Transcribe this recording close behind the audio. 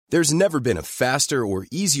There's never been a faster or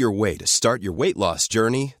easier way to start your weight loss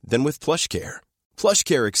journey than with PlushCare.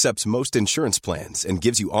 PlushCare accepts most insurance plans and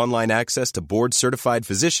gives you online access to board-certified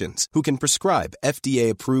physicians who can prescribe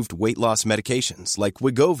FDA-approved weight loss medications like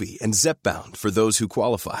Wegovy and Zepbound for those who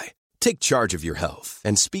qualify. Take charge of your health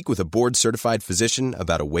and speak with a board-certified physician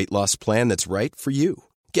about a weight loss plan that's right for you.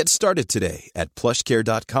 Get started today at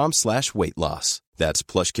plushcare.com/weight loss. That's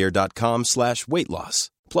plushcare.com/weight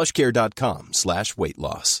loss. plushcare.com/weight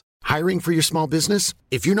loss. Hiring for your small business?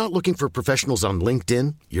 If you're not looking for professionals on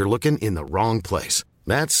LinkedIn, you're looking in the wrong place.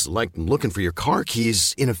 That's like looking for your car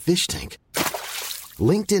keys in a fish tank.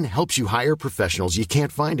 LinkedIn helps you hire professionals you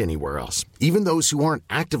can't find anywhere else, even those who aren't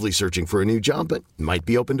actively searching for a new job but might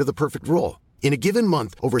be open to the perfect role. In a given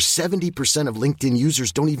month, over 70% of LinkedIn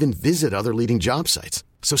users don't even visit other leading job sites.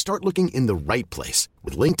 So start looking in the right place.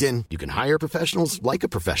 With LinkedIn, you can hire professionals like a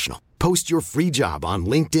professional. Post your free job on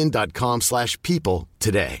linkedin.com/people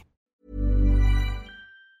today.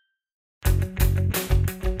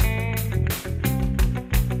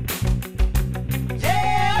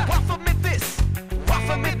 Yeah, waffle me this,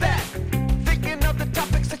 waffle me that. Thinking of the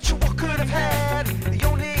topics that you all could have had. The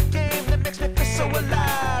only game that makes me feel so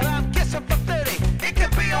alive. I'm guessing for 30, it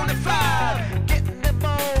could be only 5. Getting them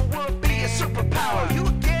all will be a superpower. You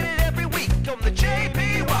will get it every week on the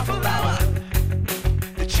JB Waffle Hour.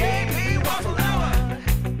 The JB Waffle Hour.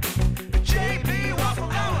 The JB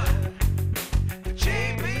Waffle Hour. The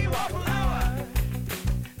JB Waffle Hour.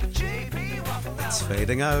 The JB Waffle Hour. It's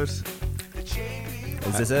fading out.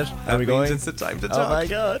 Is this it? That Are we means going? it's the time to Oh talk. my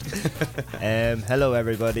god. Hello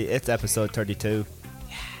everybody, it's episode 32.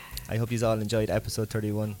 I hope you all enjoyed episode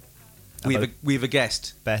 31. We have a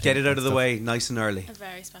guest. betting Get it out of the and way nice and early A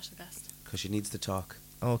very special guest. because she needs to talk.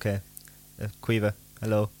 Okay. Quiva,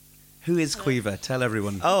 hello. Who is Quiva? Tell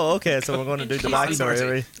everyone. Oh, okay, so we're going to do the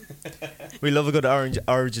backstory. are we love a good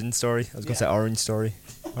origin story. I was going to say orange story.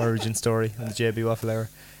 Origin story on the JB Waffle Hour.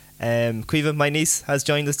 Quiva, my niece, has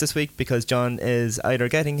joined us this week because John is either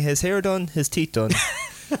getting his hair done, his teeth done.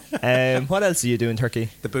 What else are you doing in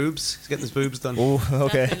Turkey? The boobs. He's getting his boobs done. Oh,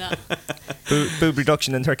 okay. Boob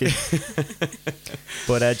reduction in Turkey.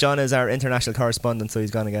 But John is our international correspondent, so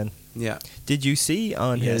he's gone again. Yeah. Did you see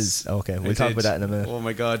on his... Okay, we'll talk about that in a minute. Oh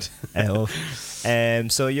my god.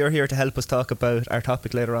 So you're here to help us talk about our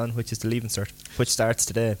topic later on, which is the Leaving Cert, which starts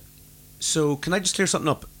today. So can I just clear something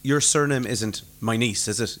up? Your surname isn't my niece,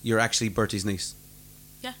 is it? You're actually Bertie's niece.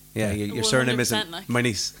 Yeah. Yeah, your surname isn't like. my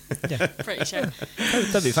niece. Pretty sure.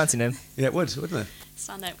 That'd be a fancy name. Yeah, it would, wouldn't it?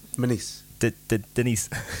 Stand out. My niece. Denise.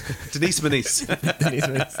 Denise Manice. Denise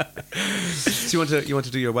Manice. So you want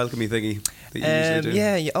to do your welcomey thingy that you usually do?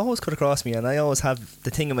 Yeah, you always cut across me, and I always have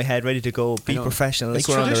the thing in my head ready to go. Be professional, like It's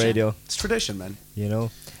we're on the tradition. radio. It's tradition, man. You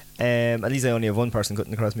know. At least I only have one person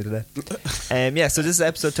cutting across me today. So this is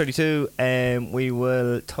episode 32. We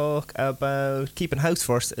will talk about keeping house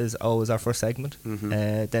first is always our first segment.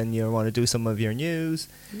 Then you want to do some of your news.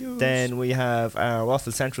 Then we have our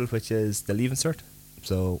Waffle Central, which is the Leaving Cert.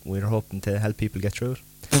 So we're hoping to help people get through it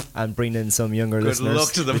and bring in some younger listeners. Good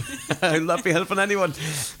luck to them. I'll not be helping anyone.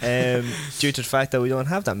 Due to the fact that we don't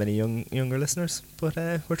have that many younger listeners, but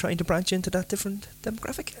we're trying to branch into that different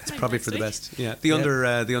demographic. It's probably for the best. Yeah, the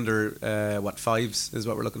under what fives is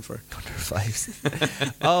what we're looking for. Under fives.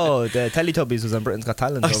 Oh, the Teletubbies was on Britain's Got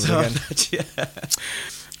Talent over again. That,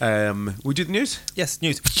 yeah. We do the news. Yes,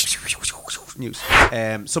 news. News.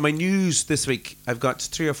 So my news this week, I've got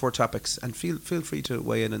 3 or 4 topics, and feel free to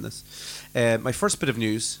weigh in on this. My first bit of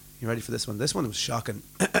news. You ready for this one? This one was shocking.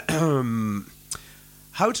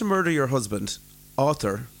 How to Murder Your Husband.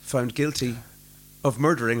 Author found guilty of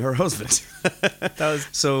murdering her husband. That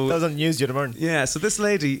was on the news the other morning. Yeah. So this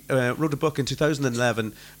lady wrote a book in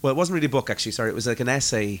 2011. Well, it wasn't really a book actually. Sorry, it was like an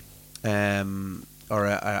essay or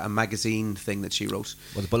a magazine thing that she wrote.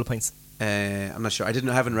 Well, the bullet points. I'm not sure. I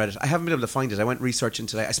haven't read it. I haven't been able to find it. I went researching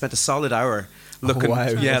today. I spent a solid hour looking. Oh, wow.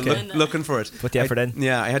 Yeah, Okay. looking for it. Put the effort in.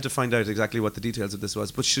 Yeah, I had to find out exactly what the details of this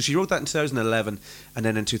was. But she wrote that in 2011, and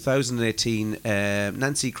then in 2018,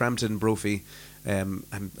 Nancy Crampton Brophy,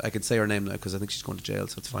 I can say her name now because I think she's going to jail,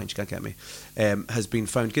 so it's fine. She can't get me. Has been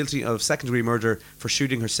found guilty of second-degree murder for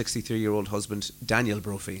shooting her 63-year-old husband Daniel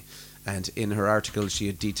Brophy. And in her article, she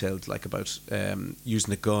had detailed like about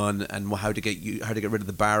using a gun and how to get rid of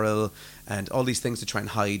the barrel and all these things to try and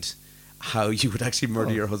hide how you would actually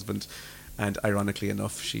murder your husband. And ironically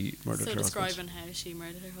enough, she murdered her husband. So describing how she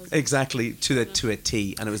murdered her husband. Exactly, to a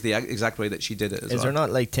T, and it was the exact way that she did it as well. Is there not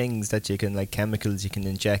like things that you can, like chemicals you can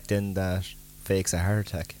inject in that fakes a heart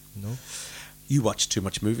attack? No. You watch too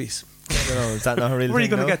much movies. I don't know. Is that not a real Where are you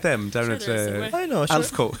thing? going to No? get them? Down Sure at there is somewhere. I know. Sure.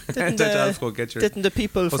 Alfco. Didn't, Down to Alfco, get your Didn't the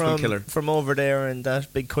people husband killer. from over there in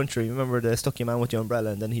that big country, remember the Stucky man with the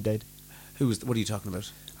umbrella and then he died? What are you talking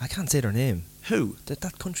about? I can't say their name. Who?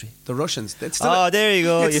 That country. The Russians. It's still Oh, there you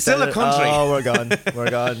go. it's You still said a it. country. Oh, we're gone. We're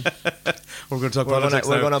gone. we're going to talk We're politics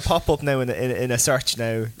gonna, now. we're gonna pop up now in a search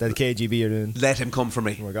now that the KGB are doing. Let him come for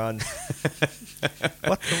me. We're gone.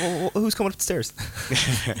 Who's coming up the stairs?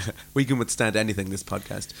 We can withstand anything, this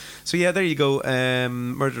podcast. So yeah, there you go.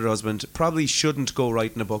 Murdered husband. Probably shouldn't go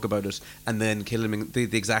writing a book about it and then kill him in the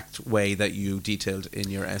exact way that you detailed in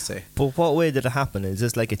your essay. But what way did it happen? Is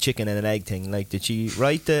this like a chicken and an egg thing? Like, did she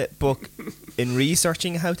write the book in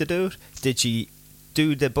researching how to do it? Did she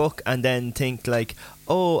do the book and then think like,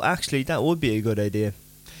 oh, actually, that would be a good idea?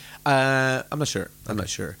 I'm not sure. I'm not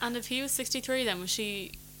sure. And if he was 63, then was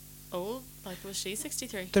she old? Like, was she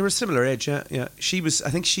 63? They were a similar age, yeah. She was, I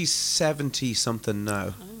think she's 70 something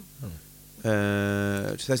now.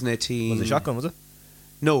 2018. Was it a shotgun, was it?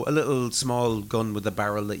 No, a little small gun with a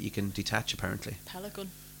barrel that you can detach, apparently. Pellet gun.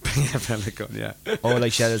 Yeah, pellet gun, yeah. Oh,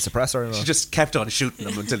 like she had a suppressor? Or She just kept on shooting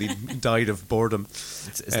him until he died of boredom.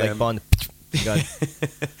 it's like Bond. God.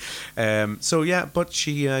 So yeah, but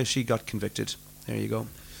she got convicted. There you go.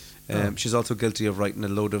 She's also guilty of writing a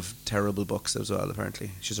load of terrible books as well,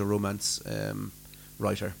 apparently. She's a romance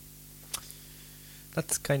writer.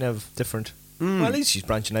 That's kind of different. Well, at least she's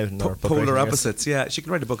branching out in her book Polar writing, I guess. opposites, yeah. She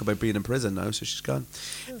can write a book about being in prison now, so she's gone.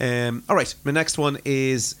 All right, my next one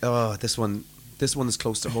is this one is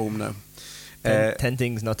close to home now. 10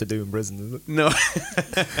 things not to do in prison, is it? No,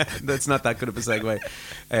 that's not that good of a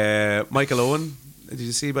segue. Michael Owen. Did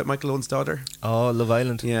you see about Michael Owen's daughter? Oh, Love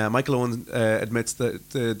Island. Yeah, Michael Owen admits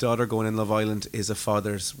that the daughter going in Love Island is a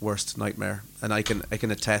father's worst nightmare, and I can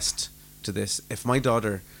attest to this. If my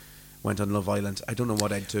daughter went on Love Island, I don't know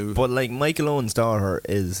what I'd do. But like Michael Owen's daughter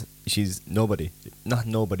she's nobody, not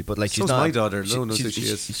nobody, but like she's So's not. my daughter. No one knows who she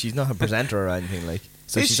is. She's not a presenter or anything like.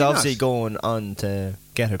 So Is she's she obviously not? going on to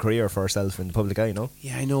get a career for herself in the public eye, you know.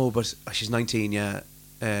 Yeah, I know, but she's 19. Yeah.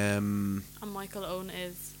 And Michael Owen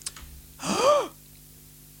is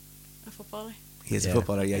a footballer. He is a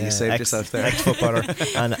footballer. Yeah, you saved yourself there. Ex-footballer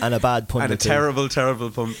and a bad pundit. And a too. terrible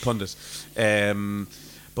pundit.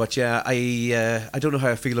 But yeah, I don't know how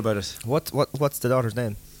I feel about it. What's the daughter's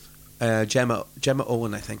name? Gemma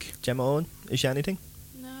Owen, I think. Gemma Owen? Is she anything?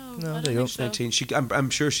 No, No, I there don't you go. think so. 19. I'm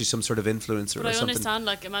sure she's some sort of influencer But or I something. understand,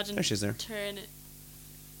 like, imagine There she is there. turn it.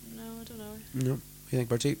 No, I don't know. No, you think,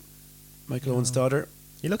 Bertie? Michael Owen's daughter.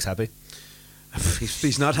 He looks happy.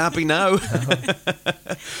 He's not happy now.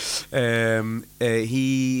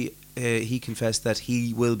 He confessed that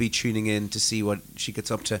he will be tuning in to see what she gets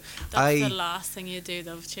up to. That's the last thing you do,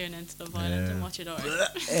 though, tune into Love Island and watch your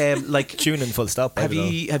daughter. Like, Tune in full stop. have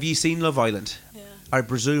you seen Love Island? Yeah. I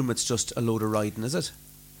presume it's just a load of riding, is it?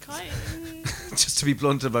 Just to be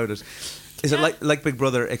blunt about it, is it Yeah. like Big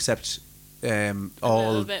Brother except all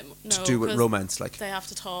little bit, to no, do with 'cause romance? Like, They have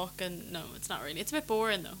to talk, and no, it's not really. It's a bit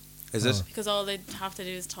boring, though, is it? because all they have to do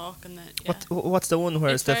is talk, and then, yeah. What's the one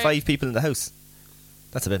where It's it's the very- 5 people in the house?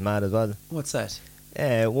 That's a bit mad as well. What's that?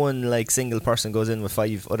 One like single person goes in with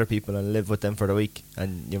 5 other people and live with them for the week,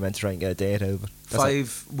 and you're meant to try and get a date out of it.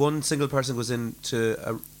 That's One single person goes into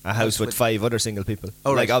a house with 5 other single people.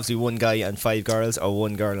 Oh, like right. obviously one guy and 5 girls, or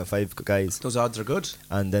one girl and 5 guys, Those odds are good.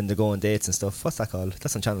 and then they go on dates and stuff. What's that called?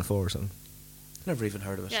 That's on Channel 4 or something. Never even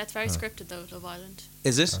heard of it. Yeah, it's very scripted, though, Love Island.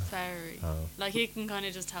 Is it? Very. Oh. Like, you can kind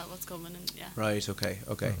of just tell what's coming, and yeah. Right. Okay.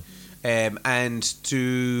 And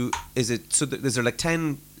is there like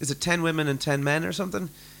 10? Is it 10 women and 10 men or something?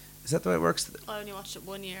 Is that the way it works? I only watched it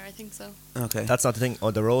 1 year, I think so. Okay. That's not the thing. Oh,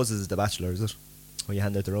 the roses is the Bachelor, is it? Where you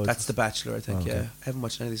hand out the roses. That's The Bachelor, I think. Okay. Yeah, I haven't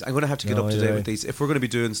watched any of these. I'm going to have to get No, up to either date way. with these. If we're going to be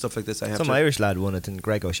doing stuff like this, I have Some to. Irish lad won it, and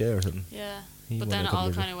Greg O'Shea or something. Yeah. He But won then a it couple all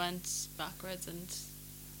of kind of went backwards, and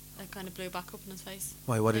it kind of blew back up in his face.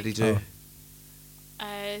 Why? What did he Like, do?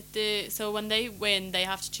 Oh. So when they win, they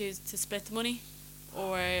have to choose to split the money,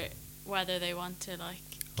 or whether they want to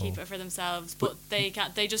keep Oh. it for themselves. But they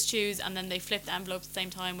can't. They just choose, and then they flip the envelope at the same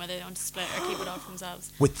time, whether they want to split or keep it all for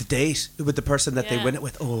themselves. With the date, with the person that they Yeah. win it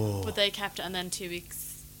with. Oh. But they kept it, and then 2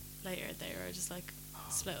 weeks later, they were just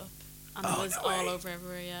split up, and it was no all way. over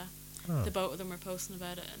everywhere. Yeah, Oh. the both of them were posting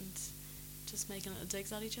about it and just making little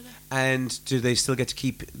digs at each other. And do they still get to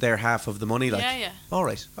keep their half of the money? Like, Yeah, yeah. All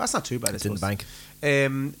right, that's not too bad. I It's in the suppose. bank.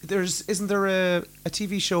 Isn't there a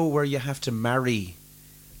TV show where you have to marry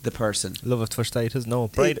the person? Love at first sight, is no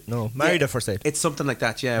bride, married Yeah, at first sight. It's something like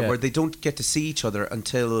that, yeah, Yeah. where they don't get to see each other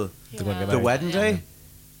until They're gonna get the married. wedding Yeah. day.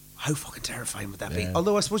 How fucking terrifying would that be? Yeah.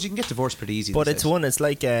 Although I suppose you can get divorced pretty easy. But these it's days. one. It's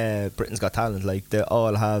like Britain's Got Talent. Like they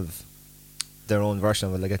all have their own version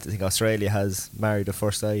of it. Like I think Australia has Married at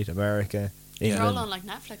First Sight, America, They're England. all on like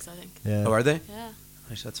Netflix, I think. Yeah. Oh, are they? Yeah.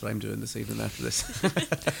 Right, that's what I'm doing this evening after this.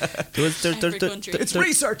 Every country. It's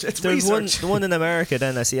research. It's There's research. one in America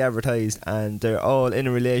then I see advertised, and they're all in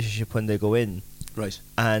a relationship when they go in, Right.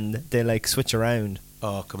 and they like switch around,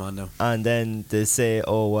 Oh, come on now. and then they say,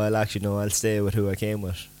 "Oh well, actually no, I'll stay with who I came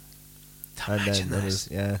with." Imagine then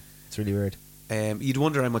that. it's really weird. You'd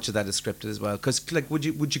wonder how much of that is scripted as well. Because, like, would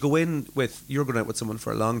you go in with, you're going out with someone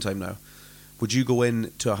for a long time now, would you go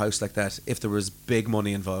in to a house like that if there was big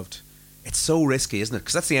money involved? It's so risky, isn't it?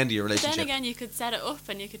 Because that's the end of your But relationship. then again, you could set it up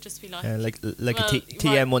and you could just be like, Like well, a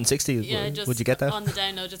TM160. yeah, just would you get that? on the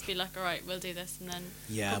down low? Just be like, all right, we'll do this, and then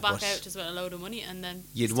Yeah, come back but out just with a load of money, and then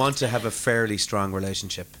You'd stick want to have a together. fairly strong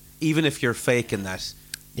relationship. Even if you're faking that,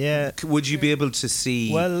 Yeah. would you be able to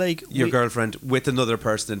see Well, like your girlfriend with another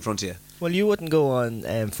person in front of you? Well, you wouldn't go on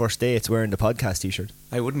first dates wearing the podcast T-shirt.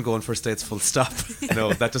 I wouldn't go on first dates full stop.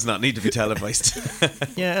 No, that does not need to be televised.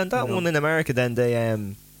 Yeah, and that No. one in America, then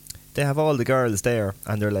they have all the girls there,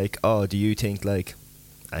 and they're like, "Oh, do you think like,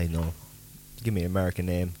 I don't know, give me an American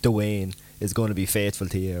name, Dwayne is going to be faithful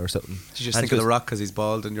to you or something?" Did you just And think of The Rock because he's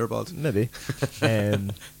bald and you're bald? Maybe.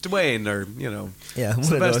 Dwayne, or, Yeah, one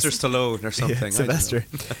Sylvester of those. Stallone or something. Yeah, I don't know. Sylvester.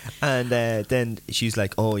 And then she's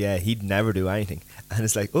like, "Oh yeah, he'd never do anything." And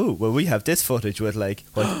it's like, "Oh, well, we have this footage with like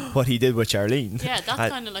what he did with Charlene." Yeah, that's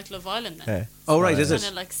And- kind of like Love Island then. yeah. Oh, right, is Kind it?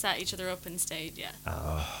 of like set each other up and stayed, yeah.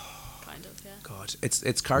 Kind of, yeah. God,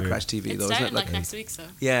 it's car Weird. crash TV It's though, isn't it? starting like next week, so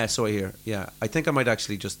Yeah, so I hear. Yeah, I think I might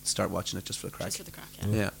actually just start watching it just for the crack. just for the crack, yeah.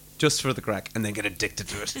 Yeah, just for the crack, and then get addicted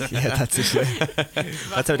to it. Yeah, that's it.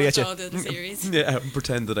 That's how they get you. All the series. Yeah, and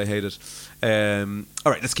pretend that I hate it.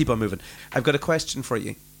 All right, let's keep on moving. I've got a question for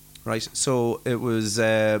you. Right, so it was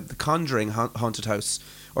the Conjuring haunted house,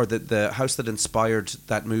 or the house that inspired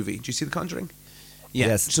that movie. Do you see The Conjuring? Yeah.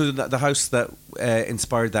 Yes. So the house that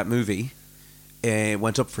inspired that movie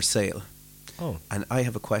went up for sale. Oh, And I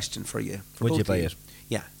have a question for you. for Would you both of buy it?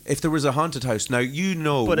 Yeah. If there was a haunted house, now you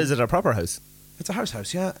know. but is it a proper house? It's a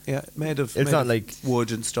house, yeah, made of. It's made not of like-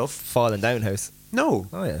 wood and stuff. Fallen down house. No.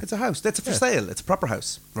 Oh, yeah. It's a house. That's for Yeah. sale. It's a proper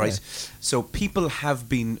house, right? Yeah. So people have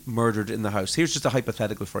been murdered in the house. Here's just a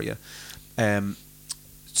hypothetical for you.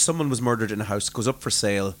 Someone was murdered in a house, goes up for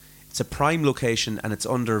sale. It's a prime location and it's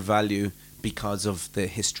under value because of the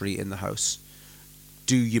history in the house.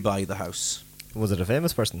 Do you buy the house? Was it a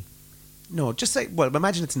famous person? No, just say. Well,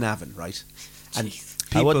 imagine it's Navan, right? And Jeez.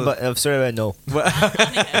 I wouldn't. But I'm sorry, I know.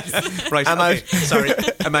 Right, I'm okay, out. sorry.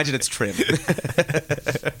 Imagine it's Trim.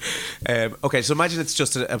 Okay, so imagine it's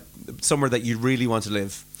just a somewhere that you really want to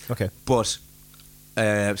live, Okay. but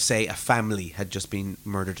say a family had just been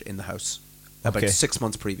murdered in the house about Okay. 6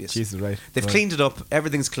 months previous. Jesus, right. They've Right. cleaned it up.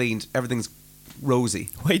 Everything's cleaned. Everything's rosy.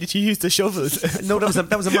 Why did you use the shovels? No,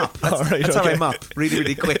 that was a mop. That's, All right, that's how I okay. mop really,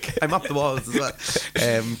 really quick. I mop the walls as well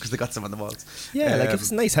because they got some on the walls. Yeah, like if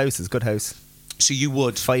it's a nice house, it's a good house. So you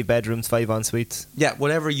would, 5 bedrooms, 5 en suites. yeah,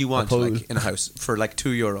 whatever you want, pool. like in a house for like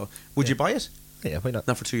 €2. Would you buy it? Yeah, why not?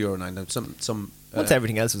 Not for €2.09. No, some. Once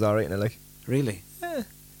everything else was alright, and I like. Really? Eh.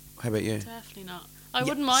 How about you? Definitely not. I Yeah,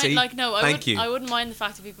 wouldn't mind, see? like, no, Thank you. I wouldn't mind the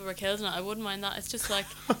fact that people were killed in it. I wouldn't mind that. It's just like,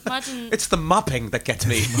 imagine It's the mopping that gets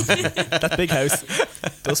me. That big house,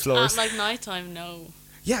 those at floors. like night time, no.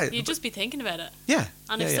 Yeah. You'd just be thinking about it. Yeah.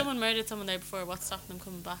 And yeah, if yeah. someone murdered someone there before, what's stopping them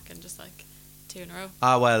coming back and just like 2 in a row?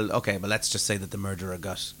 Ah, well, okay, but let's just say that the murderer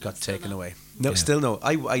got still taken no. away. No, Yeah. still no.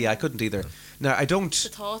 I couldn't either. No, I don't. The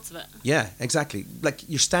thoughts of it. Yeah, exactly. Like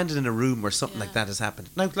you're standing in a room where something like Yeah. that has happened.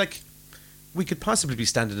 Now, like we could possibly be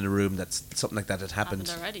standing in a room that's something like that had happened,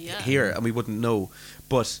 Happened already, yeah. here, and we wouldn't know.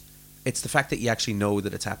 But it's the fact that you actually know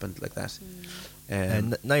that it's happened like that.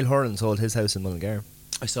 And Niall Horan sold his house in Mullingar.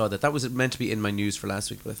 I saw that. That was meant to be in my news for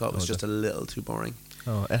last week, but I thought it was Oh, just a little too boring.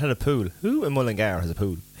 Oh, it had a pool. Who in Mullingar has a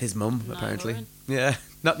pool? His mum, Niall apparently. Horan. Yeah,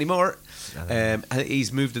 not anymore. No. And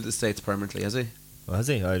he's moved to the States permanently, has he? Oh, has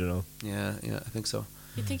he? I don't know. Yeah, I think so.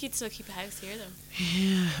 You'd think he'd still keep a house here,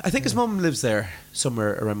 though. I think his mum lives there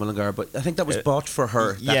somewhere around Mullingar, but I think that was bought for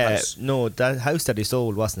her. That Yeah, house. no, that house that he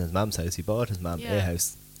sold wasn't his mum's house. He bought his mum a Yeah.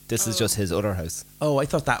 house. This is Oh. just his other house. Oh, I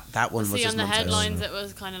thought that one was See, his on the mum's house. headlines, it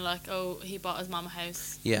was kind of like, oh, he bought his mum a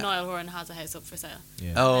house. Yeah. Niall Horan has a house up for sale.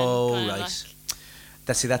 Yeah. Oh, And then right. kinda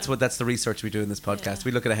That's the research we do in this podcast. Yeah.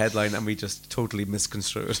 We look at a headline and we just totally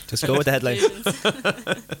misconstrue it. Just go with the headline.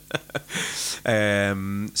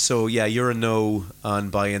 So yeah, you're a no on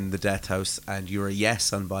buying the Death House, and you're a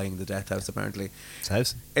yes on buying the Death House. Apparently, It's a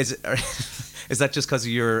house. Is that just because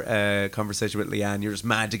of your conversation with Leanne? You're just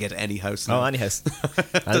mad to get any house now? Oh, any house.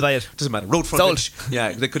 I'll buy it. Doesn't matter. Road frontage.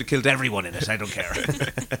 Yeah, they could have killed everyone in it. I don't care.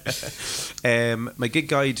 My gig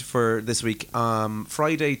guide for this week,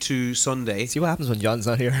 Friday to Sunday. See what happens when John's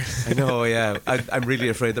not here. I know, yeah. I'm really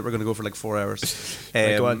afraid that we're going to go for like 4 hours.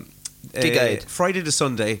 Right, go on. Gig guide. Friday to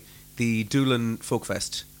Sunday, the Doolin Folk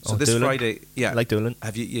Fest. So Oh, this Doolin? Friday, yeah. I like Doolin.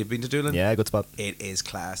 Have you been to Doolin? Yeah, good spot. It is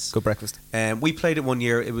class. Good breakfast. We played it one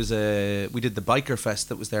year. It was we did the biker fest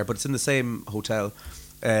that was there, but it's in the same hotel.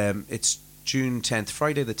 It's June 10th,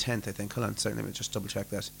 Friday the 10th, I think. Hold on, sorry, let me just double check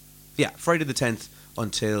that. Yeah, Friday the 10th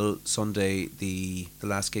until Sunday. The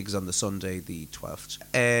last gig is on the Sunday the 12th.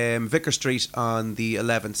 Vicar Street on the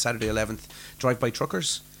 11th, Saturday 11th. Drive by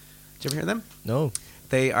Truckers. Did you ever hear them? No.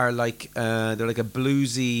 They are like they're like a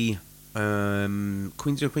bluesy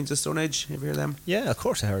Queens of Stone Age. Ever hear them? Yeah, of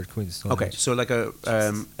course I heard Queen's of Stone Okay, Age. so like a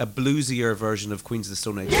bluesier version of Queens of the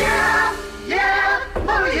Stone Age. Yeah,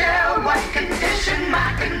 oh yeah, what condition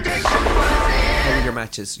my condition was in. How are your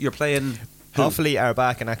matches? You're playing who? Offaly are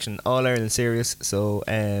back in action, All Ireland series. So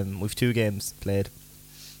we've 2 games played.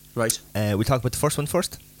 Right. We'll talk about the first one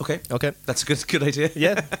first. Okay. Okay. That's a good idea.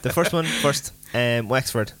 Yeah, the first one first.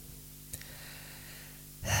 Wexford.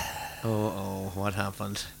 Oh, what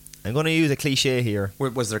happened? I'm going to use a cliche here.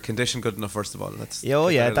 Was their condition good enough? First of all, let's. Yeah, oh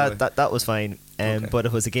get yeah, out of the way. that was fine. Okay. But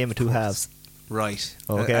it was a game of 2 halves. Right.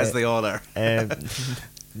 Okay. As they all are.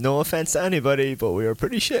 No offense to anybody, but we were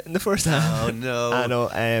pretty shit in the first half. Oh no. I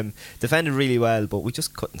know. Defended really well, but we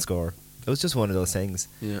just couldn't score. It was just one of those things.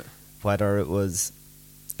 Yeah. Whether it was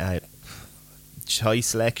choice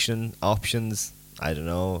selection, options, I don't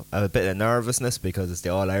know. A bit of nervousness because it's the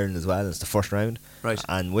All Ireland as well. It's the first round. Right.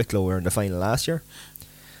 And Wicklow were in the final last year,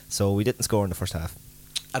 so we didn't score in the first half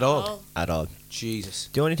At all. Oh. at all. Jesus.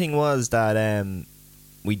 The only thing was that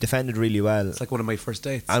we defended really well, It's like one of my first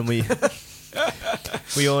dates. and we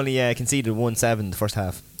we only conceded 1-7 the first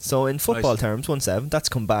half. So in football Right. terms, 1-7, that's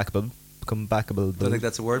comebackable. I don't think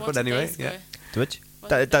that's a word, What's but anyway, they yeah. score? To which? What?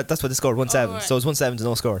 That's what they scored, 1-7. Oh, right. So it's 1-7 to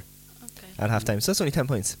no score Okay. at half time. So that's only 10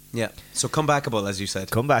 points. Yeah. So comebackable, as you said.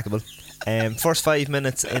 Comebackable. First 5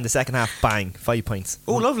 minutes in the second half, bang, 5 points.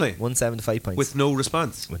 Oh, lovely. 1-7 to 5 points. With no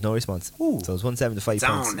response. With no response. Ooh. So it was 1-7 to 5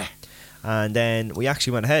 Down. points. And then we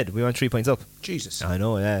actually went ahead. We went 3 points up. Jesus. I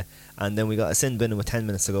know, yeah. And then we got a sin bin with 10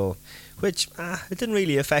 minutes to go, which it didn't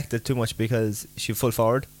really affect it too much because she full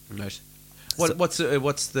forward. Right. What's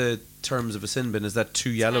the terms of a sin bin? Is that 2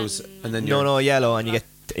 yellows 10 and then No, yellow, and you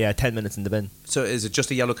get 10 minutes in the bin. So is it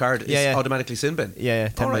just a yellow card? Yeah, Is yeah. automatically sin bin? Yeah,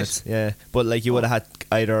 10 All right. minutes. Yeah, but like you would have had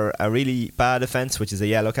either a really bad offence, which is a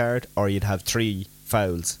yellow card, or you'd have 3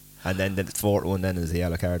 fouls, and then the 4th one then is a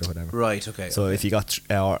yellow card or whatever. Right. Okay. So okay. if you got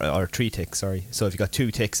or 3 ticks, sorry. So if you got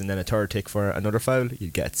 2 ticks and then a 3rd tick for another foul,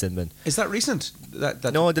 you'd get sin bin. Is that recent? That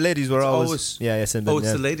No, the ladies were it's always yeah sin bin. Oh, it's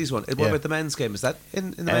yeah. the ladies' one. What Yeah. about the men's game? Is that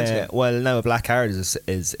in the men's game? Well, now a black card is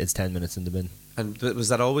 10 minutes in the bin. And was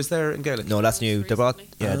that always there in Gaelic? No, that's That was new. They brought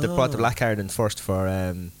recently. they brought the Oh. black card in first for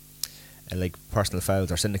like personal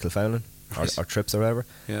fouls or syndical fouling Right. or trips or whatever.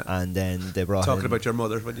 Yeah. And then they brought Talking in, about your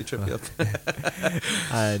mother when you trip me up.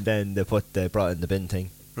 and then they brought in the bin thing.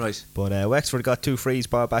 Right. But Wexford got 2 frees,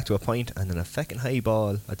 brought back to a point, and then a fucking high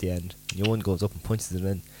ball at the end. Your one goes up and punches it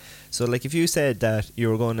in. So, like, if you said that you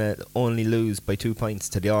were going to only lose by 2 points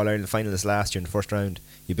to the All Ireland finalists last year in the first round,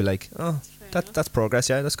 you'd be like, oh, Fair enough. that's progress,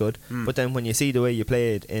 yeah, that's good. Mm. But then when you see the way you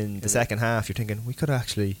played in the second half, you're thinking, we could have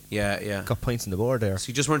actually Yeah. got points on the board there. So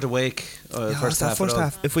you just weren't awake Yeah, first that half. first at all?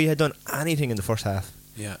 half, if we had done anything in the first half.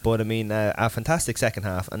 Yeah. But I mean, a fantastic second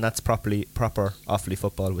half, and that's proper Offaly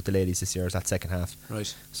football with the ladies this year, is that second half.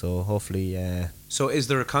 Right. So hopefully. So is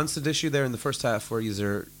there a constant issue there in the first half where you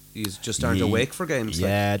just aren't Ye- awake for games?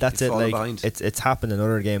 Yeah, like, that's you it. fall Like behind? it's happened in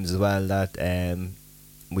other games as well that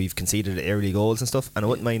we've conceded early goals and stuff, and I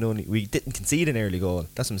wouldn't mind we didn't concede an early goal.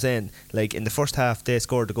 That's what I'm saying. Like in the first half, they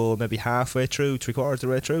scored the goal maybe halfway through, 3/4 of the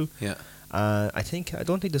way through. Yeah. I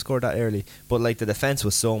don't think they scored that early, but like the defence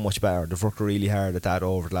was so much better. They've worked really hard at that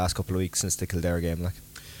over the last couple of weeks since the Kildare game. Like,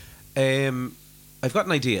 I've got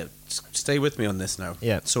an idea. Stay with me on this now.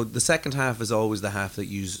 Yeah. So the second half is always the half that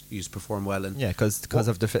you perform well in. yeah, because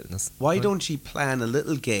of their fitness. Why don't you plan a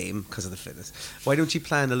little game because of the fitness? Why don't you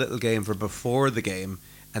plan a little game for before the game,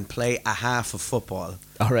 and play a half of football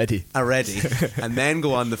already, and then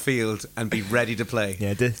go on the field and be ready to play.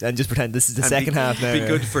 Yeah, and just pretend this is the And second half now. Be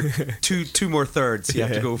good for two more thirds you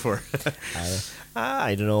have to Yeah. go for.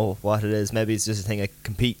 I don't know what it is. Maybe it's just a thing of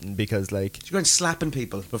competing because, like, You're going slapping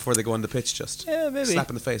people before they go on the pitch, just yeah, maybe. slap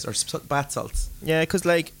in the face or bath salts. Yeah, because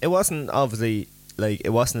like it wasn't obviously like it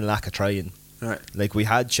wasn't a lack of trying. All right. Like we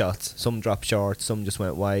had shots, some dropped short, some just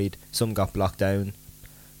went wide, some got blocked down.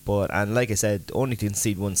 But and like I said, only to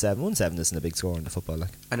concede 1-7. 1-7 isn't a big score in the football. Like,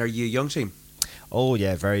 And are you a young team? oh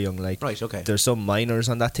yeah, very young. Like, Right, okay. There's some minors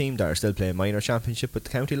on that team that are still playing minor championship with the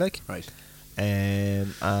county. Like, Right.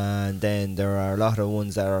 and then there are a lot of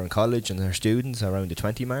ones that are in college and they're students around the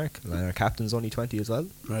 20 mark. Like our captain's only 20 as well.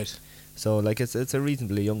 Right. So like it's a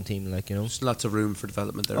reasonably young team. Like, you know. There's lots of room for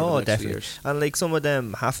development there over Oh, the next few definitely. years. And like some of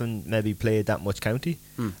them haven't maybe played that much county,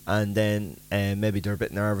 and then maybe they're a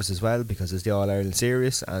bit nervous as well because it's the All Ireland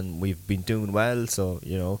series and we've been doing well. So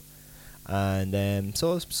you know, and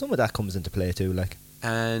so some of that comes into play too. Like,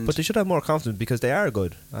 And but they should have more confidence because they are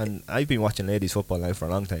good. And I've been watching ladies football now for a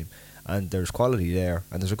long time, and there's quality there,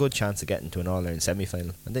 and there's a good chance of getting to an All Ireland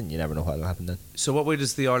semi-final, and then you never know what will happen then. so what way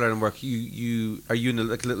does the All Ireland work? You are you in a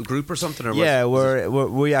little group or something? Or Yeah,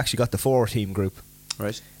 what? we actually got the 4-team group.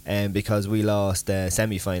 Right. Because we lost the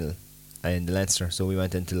semi-final in the Leinster, so we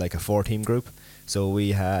went into like a 4-team group. So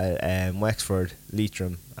we had Wexford,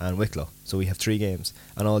 Leitrim and Wicklow, so we have 3 games,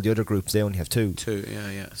 and all the other groups they only have 2. 2.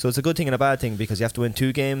 Yeah. So it's a good thing and a bad thing because you have to win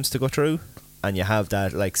 2 games to go through, and you have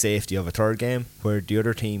that like safety of a 3rd game, where the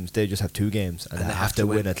other teams they just have 2 games and, they have to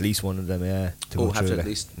win at least one of them. Yeah, to go have through. to at like.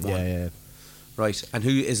 least one. Yeah. Right. And who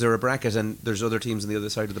is there a bracket and there's other teams on the other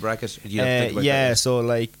side of the bracket? You have to think about Yeah, that, so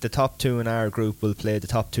like the top 2 in our group will play the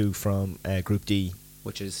top 2 from Group D.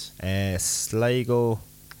 which is Sligo,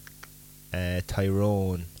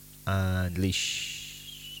 Tyrone, and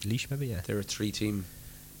Laois maybe, yeah. they're a 3-team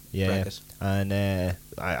Yeah, bracket. and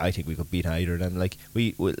I think we could beat either of them. Like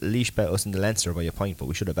Laois bet us in the Leinster by a point, but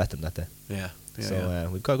we should have bet them that day. Yeah. So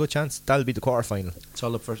we've got a good chance. That'll be the quarter final. It's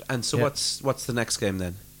all up for it. And so Yeah. what's the next game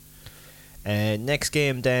then? Next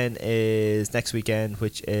game then is next weekend,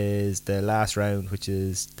 which is the last round, which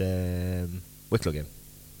is the Wicklow game.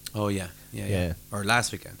 Oh yeah. Or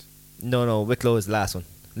last weekend. No, Wicklow is the last one.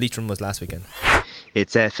 Leitrim was last weekend.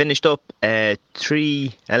 It's finished up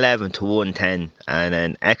 3-11 to 1-10 and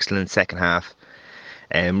an excellent second half.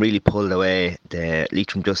 Really pulled away. The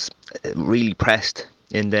Leitrim just really pressed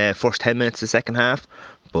in the first 10 minutes of the second half,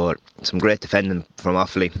 but some great defending from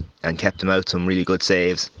Offaly and kept them out. Some really good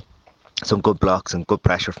saves, some good blocks and good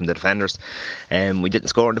pressure from the defenders. We didn't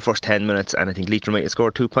score in the first 10 minutes, and I think Leitrim might have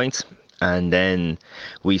scored 2 points. And then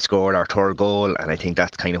we scored our 3rd goal, and I think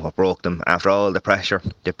that's kind of what broke them. After all the pressure,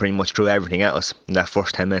 they pretty much threw everything at us in that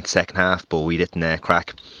first 10 minutes second half, but we didn't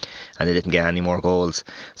crack, and they didn't get any more goals.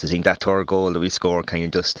 So I think that 3rd goal that we scored kind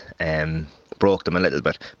of just broke them a little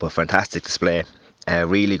bit. But fantastic display,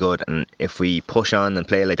 really good. And if we push on and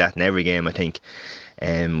play like that in every game, I think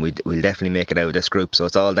we'll definitely make it out of this group. So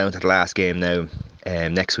it's all down to the last game now,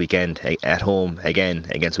 next weekend at home again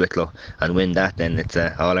against Wicklow, and win that, then it's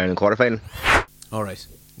a All Ireland quarter final. All right.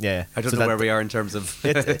 Yeah, I don't so know that- where we are in terms of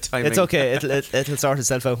timing. It's okay. It'll sort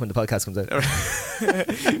itself out when the podcast comes out.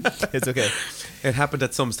 It's okay. It happened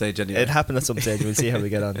at some stage anyway. It happened at some stage. We'll see how we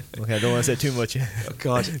get on. Okay, I don't want to say too much. Oh,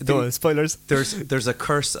 God. Don't want spoilers. There's a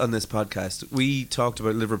curse on this podcast. We talked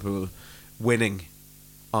about Liverpool winning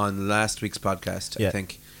on last week's podcast, I Yeah.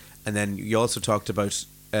 think. And then you also talked about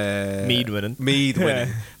Mead winning. Mead winning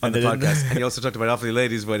on And the they didn't. podcast. And you also talked about Offaly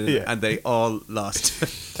Ladies winning, Yeah. and they all lost.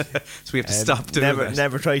 So we have to stop doing that.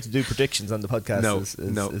 Never try to do predictions on the podcast. No, is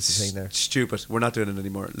no, the thing there. stupid. We're not doing it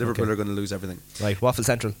anymore. Liverpool Okay. are going to lose everything. Right, Waffle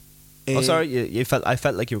Central. Eh, Sorry, I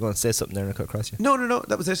felt like you were going to say something there and I cut across you. No,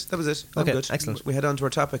 that was it. I'm Okay, good. excellent. We head on to our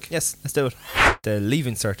topic. Yes, let's do it. The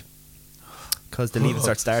Leaving Cert. Because the Leaving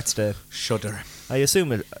Cert starts today. Shudder. I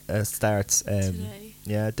assume it starts. Today.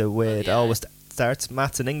 Yeah, the way Oh, it yeah. always starts.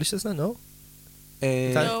 Maths and English, isn't it? No.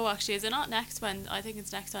 No, actually, is it not next Wednesday? I think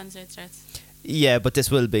it's next Wednesday it starts. Yeah, but this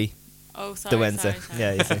will be Oh, sorry. the Wednesday. Sorry.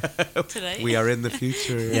 Yeah, you see. Today. We are in the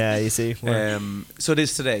future. Yeah, you see. We're- So it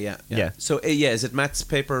is today, yeah. Yeah. So is it maths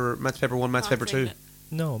paper 1, maths paper 2?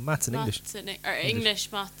 no, Maths and English. Or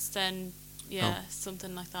English, maths, then,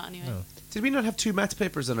 something like that anyway. Oh. Did we not have 2 maths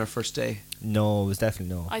papers on our first day? No, it was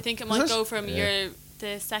definitely no. I think it Was might it? go from Yeah.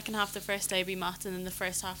 the second half of the first day will be maths, and then the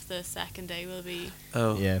first half of the second day will be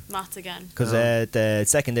Oh. Yeah. maths again. Because the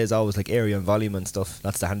second day is always like area and volume and stuff.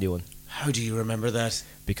 That's the handy one. How do you remember that?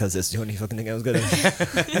 Because it's the only fucking thing I was good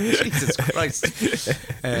at. Jesus Christ.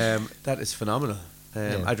 That is phenomenal.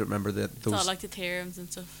 Yeah. I don't remember It's all those. like the theorems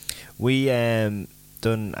and stuff. We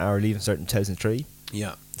done our Leaving Cert in 2003.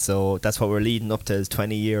 Yeah. So that's what we're leading up to, his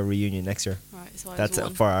 20-year reunion next year. Right, so I That's was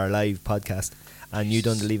one. for our live podcast. And you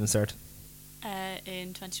done the Leaving Cert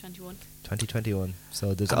In 2021. 2021.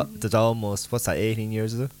 So there's almost, what's that, 18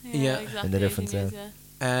 years, is it? Yeah. exactly. And the difference, 18 years,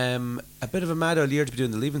 A bit of a mad old year to be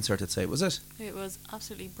doing the Leaving Cert, I'd say, was it? It was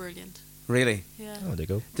absolutely brilliant. Really? Yeah. Oh, there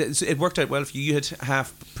you go. So it worked out well for you. You had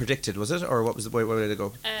half predicted, was it? Or what was the way did it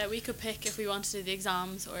go? We could pick if we wanted to do the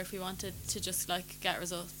exams or if we wanted to just like get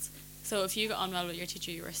results. So if you got on well with your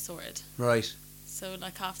teacher, you were sorted. Right. So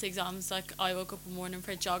like half the exams, like I woke up one morning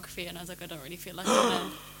for geography and I was like, I don't really feel like going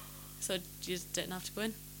in. So you just didn't have to go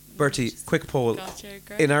in. Bertie, You just quick poll. got your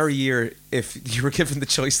grades. In our year, if you were given the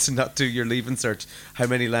choice to not do your Leaving Cert, how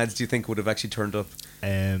many lads do you think would have actually turned up?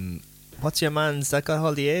 What's your man's that got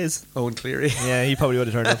all the A's? Owen Cleary. Yeah, he probably would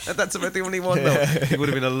have turned up. That's about the only one, though. He would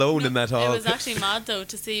have been alone in that It hall. was actually mad though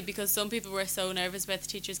to see because some people were so nervous about the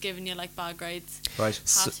teachers giving you like bad grades. Right.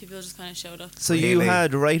 Half the people just kind of showed up. So you Really?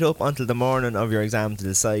 had right up until the morning of your exam to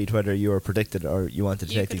decide whether you were predicted or you wanted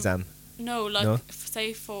to You take the could- exam. No, like No?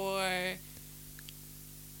 say for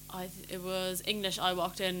it was English. I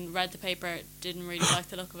walked in, read the paper, didn't really like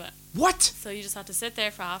the look of it. What? So you just had to sit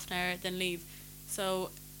there for half an hour, then leave. So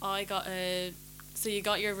I got so you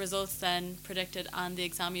got your results then predicted and the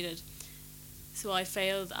exam you did. So I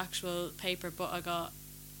failed the actual paper, but I got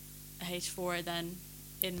a H4 then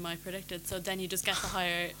in my predicted. So then you just get the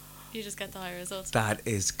higher results. That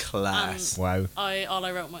is class. Wow. All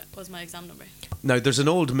I wrote was my exam number. Now, there's an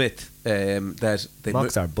old myth that they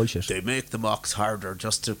Mocks are bullshit. they make the mocks harder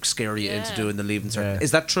just to scare you into Yeah. doing the Leaving Cert. Yeah.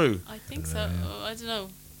 Is that true? I think so. I don't know.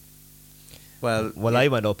 Well, I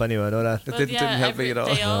went up anyway, I know that. It But didn't help me at all.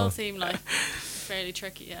 They all No. seem like fairly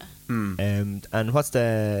tricky. Yeah, And what's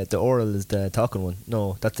the oral is the talking one?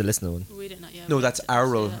 No, that's the listening one. we didn't. Yeah, No, we that's didn't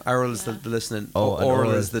oral. do that. Oral is Yeah. the listening. Oh, and Oral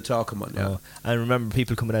oral. is the talking one. Yeah. Oh. And remember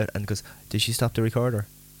people coming out and goes, did she stop the recorder?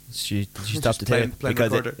 Did she stop Just the plain- tape? plain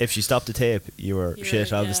Because recorder. if she stopped the tape, you were You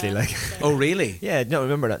shit, were- obviously. yeah, Like, so- Oh, really? yeah, no,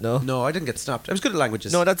 remember that? No, No, I didn't get stopped. I was good at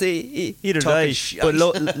languages. no, that's either did Talking I. shite. But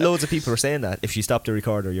loads of people were saying that if she stopped the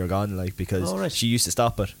recorder, you're gone. Like because Oh, right. she used to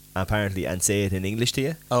stop it apparently and say it in English to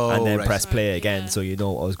you, Oh, and then right. press play Right, again yeah. so you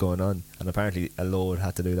know what was going on. And apparently a load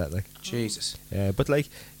had to do that. Like, Jesus. but like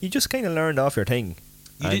you just kind of learned off your thing.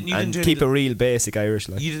 You and, didn't- you and didn't do keep any- a real basic Irish.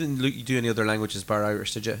 Like, You didn't do any other languages bar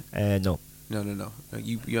Irish, did you? no. No.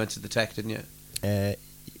 You answered the tech, didn't you?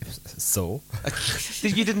 So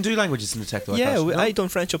You didn't do languages in the tech, though. yeah, I thought, no? I done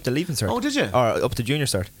French up to Leaving Cert. Oh, did you? Or up to Junior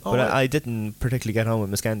Cert. Oh, But right. I didn't particularly get on with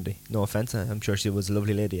Miss Kennedy. No offence, I'm sure she was a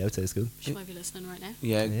lovely lady outside school. She might be listening right now.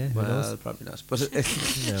 Yeah, Yeah, who well, knows? probably not. But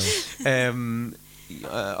No.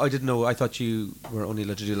 I didn't know. I thought you were only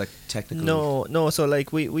allowed to do like technical. No. So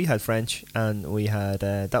like we had French and we had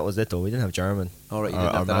that was it though. We didn't have German All right, you or,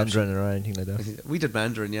 didn't or have that Mandarin or anything like that. We did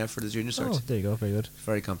Mandarin, yeah, for the junior Oh, cert. there you go. Very good.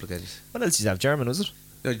 Very complicated. What else did you have? German, was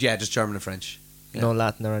it? Yeah, just German and French. Yeah. No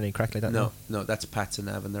Latin or any crack like that. No, that's Pats and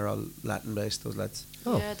Evan. They're all Latin based. Those lads.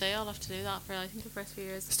 Oh. Yeah, they all have to do that for I think the first few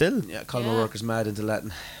years. Still. Yeah, Colin Yeah. Worker's mad into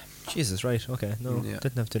Latin. Jesus, right? Okay, no, Yeah.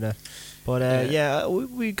 didn't have to do that. But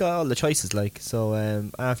we got all the choices. Like so,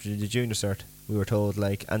 after the junior cert, we were told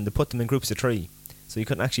like, and they put them in groups of 3, so you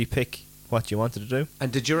couldn't actually pick what you wanted to do.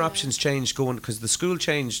 And did your Yeah. options change going because the school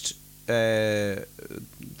changed? The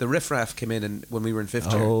riffraff came in and when we were in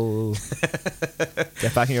 5th year. Oh,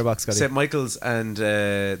 get back in your box, Scotty. St Michael's and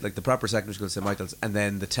like the proper secondary school, St Michael's, and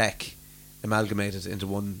then the tech amalgamated into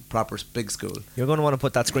one proper big school. You're going to want to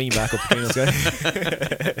put that screen back up between us,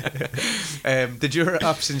 guys. Did your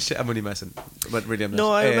options? I'm only messing, but really I'm not.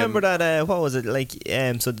 No, I remember that. What was it like?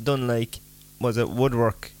 So they done like, was it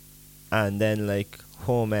woodwork, and then like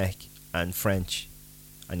home ec and French,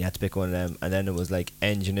 and you had to pick one of them, and then it was like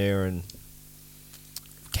engineering,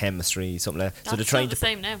 chemistry, something like that. So That's they're still trying the to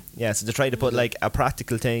same now. yeah, so they tried to put like a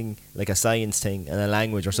practical thing, like a science thing, and a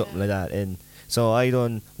language or something Yeah. like that in. So I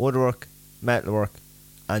done woodwork, metalwork,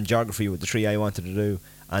 and geography with the 3 I wanted to do,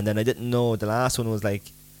 and then I didn't know the last one was like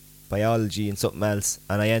biology and something else,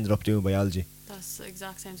 and I ended up doing biology. That's the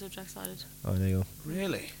exact same subjects I did. Oh, there you go.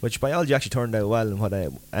 Really? Which biology actually turned out well in what I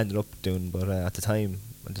ended up doing, but at the time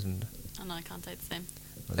I didn't. And I can't say the same.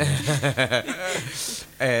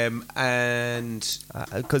 And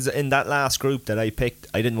Because in that last group that I picked,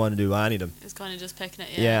 I didn't want to do any of them. It was kind of just picking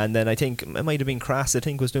it. Yeah, and then I think it might have been Crass, I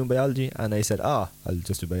think, was doing biology, and I said, I'll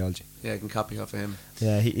just do biology. yeah, I can copy off of him.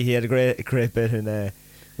 Yeah, he had a great bit, and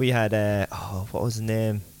we had, what was his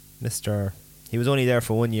name? Mr. He was only there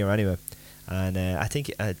for 1 year anyway, and I think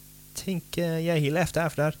he left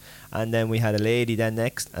after that, and then we had a lady then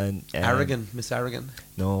next, and Aragon, Miss Aragon.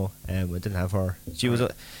 No, we didn't have her. She was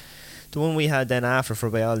the one we had then after for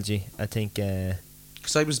biology. I think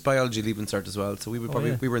Because I was biology leaving cert as well, so we would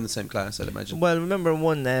probably we were in the same class, I'd imagine. Well, remember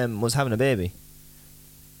one was having a baby.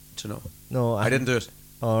 Do you know? No, I didn't do it.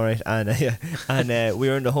 All right, and we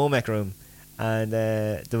were in the home ec room, and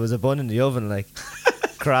there was a bun in the oven, like.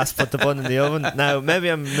 Crass put the bun in the oven. Now, maybe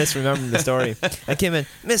I'm misremembering the story. I came in,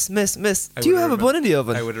 Miss, do you have a bun in the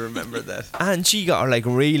oven? I would have remembered that. And she got her like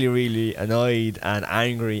really, really annoyed and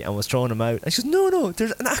angry and was throwing him out. And she goes, no,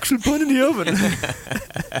 there's an actual bun in the oven.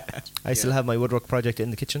 I still have my woodwork project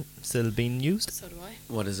in the kitchen, still being used. So do I.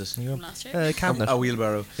 What is it? From last year. Cabinet. A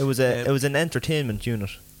wheelbarrow. It was an entertainment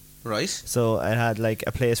unit. Right. So it had like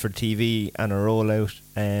a place for the TV and a roll-out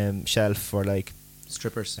shelf for like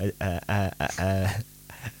strippers.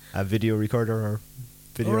 A video recorder or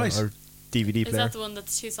video or DVD player. Is that the one that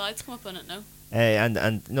the two sides come up on it? No. And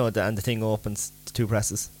the thing opens to two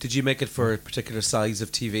presses. Did you make it for a particular size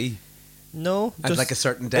of TV? No, and like a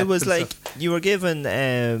certain depth. It was like stuff? You were given.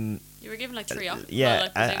 You were given like 3 options. Yeah,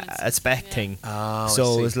 a spec thing. Oh,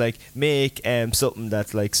 so it was like make something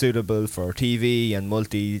that's like suitable for TV and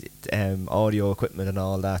multi audio equipment and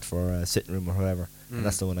all that for a sitting room or whatever. And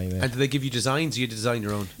that's the one I made. And did they give you designs? You had to design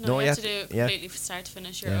your own? No, you have to do it completely from start to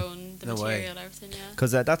finish, your own, the material, everything,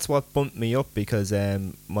 Because that's what bumped me up, because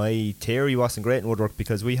my theory wasn't great in woodwork,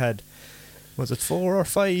 because we had, was it 4 or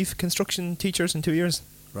 5 construction teachers in 2 years?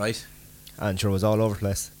 Right. And sure, it was all over the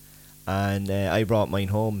place. And I brought mine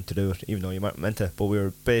home to do it, even though you weren't meant to. But we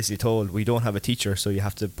were basically told, we don't have a teacher, so you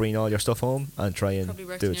have to bring all your stuff home and try and probably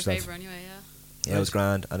worked do in it your yourself. favour anyway, Yeah, it was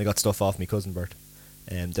grand. And I got stuff off my cousin Bert.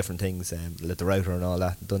 Different things, like the router and all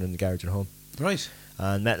that, done in the garage at home. Right.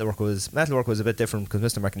 And metalwork was a bit different because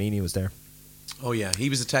Mr. Marcanini was there. Oh yeah, he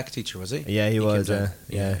was a tech teacher, was he? Yeah, he was.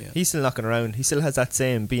 Yeah. He's still knocking around. He still has that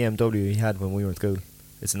same BMW he had when we were in school.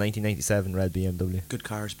 It's a 1997 red BMW. Good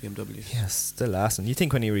cars, BMW. Yes, still lasting. You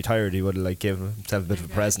think when he retired he would have like given himself a bit of a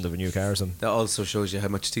present of a new car or something? That also shows you how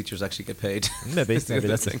much teachers actually get paid. Maybe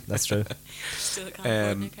that's true. Still can't afford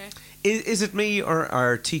a new car. Is it me, or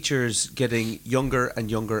are teachers getting younger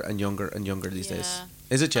and younger and younger and younger these days?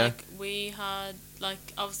 Is it, Like, we had,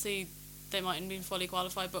 like, obviously they mightn't been fully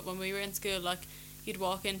qualified, but when we were in school, like, you'd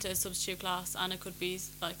walk into a substitute class and it could be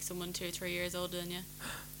like someone 2 or 3 years older than you.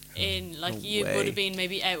 You would have been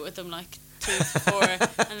maybe out with them like 2 to 4, and then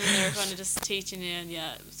they were kind of just teaching you, and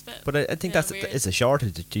it was a bit. But I think it's a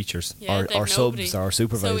shortage of teachers, or subs, or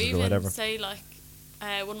supervisors, so even or whatever. Say like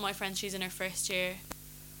one of my friends, she's in her first year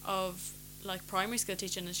of like primary school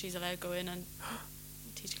teaching, and she's allowed to go in and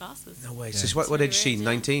teach classes. No way. So what age is she?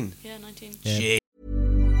 19? Yeah, 19. Yeah.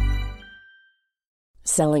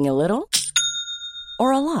 Selling a little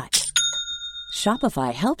or a lot?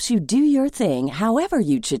 Shopify helps you do your thing however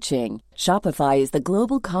you cha-ching. Shopify is the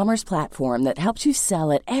global commerce platform that helps you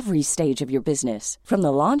sell at every stage of your business. From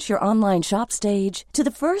the launch your online shop stage to the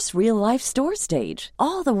first real-life store stage,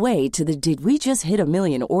 all the way to the did we just hit a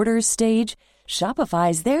million orders stage.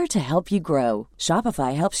 Shopify's there to help you grow.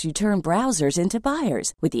 Shopify helps you turn browsers into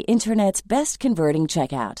buyers with the internet's best converting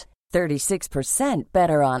checkout. 36%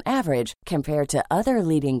 better on average compared to other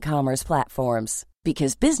leading commerce platforms.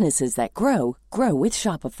 Because businesses that grow, grow with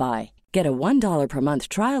Shopify. Get a $1 per month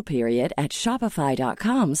trial period at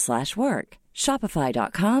shopify.com/work.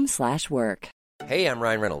 Shopify.com/work. Hey, I'm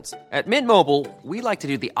Ryan Reynolds. At Mint Mobile, we like to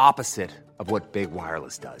do the opposite of what Big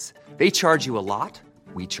Wireless does. They charge you a lot,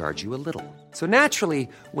 we charge you a little. So naturally,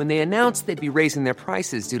 when they announced they'd be raising their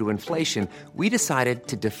prices due to inflation, we decided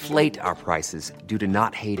to deflate our prices due to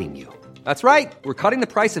not hating you. That's right. We're cutting the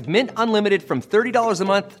price of Mint Unlimited from $30 a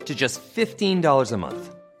month to just $15 a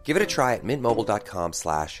month. Give it a try at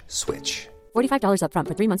mintmobile.com/switch. $45 up front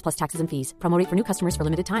for 3 months plus taxes and fees. Promo rate for new customers for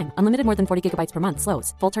limited time. Unlimited more than 40 gigabytes per month.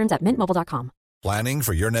 Slows full terms at mintmobile.com. Planning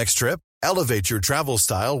for your next trip? Elevate your travel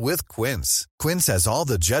style with Quince. Quince has all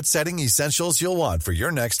the jet-setting essentials you'll want for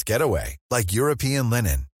your next getaway, like European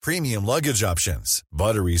linen, premium luggage options,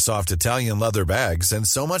 buttery soft Italian leather bags, and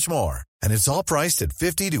so much more. And it's all priced at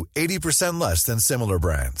 50 to 80% less than similar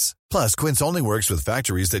brands. Plus, Quince only works with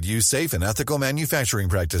factories that use safe and ethical manufacturing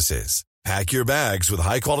practices. Pack your bags with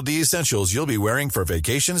high-quality essentials you'll be wearing for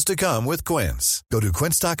vacations to come with Quince. Go to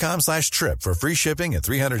quince.com/trip for free shipping and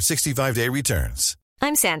 365-day returns.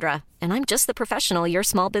 I'm Sandra, and I'm just the professional your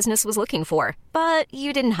small business was looking for. But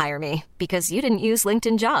you didn't hire me because you didn't use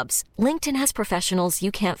LinkedIn Jobs. LinkedIn has professionals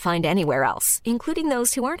you can't find anywhere else, including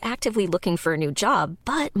those who aren't actively looking for a new job,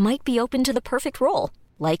 but might be open to the perfect role,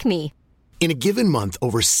 like me. In a given month,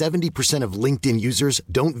 over 70% of LinkedIn users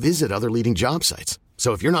don't visit other leading job sites.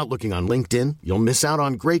 So if you're not looking on LinkedIn, you'll miss out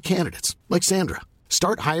on great candidates like Sandra.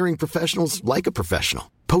 Start hiring professionals like a professional.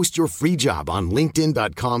 Post your free job on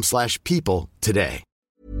linkedin.com/people today.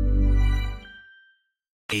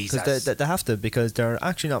 Because they have to, because they're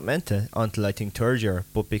actually not meant to until I think third year,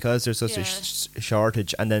 but because there's such a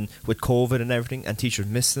shortage, and then with COVID and everything, and teachers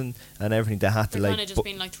missing and everything, they had to They're like kind of just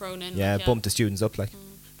being like thrown in. yeah, like, bump the students up like.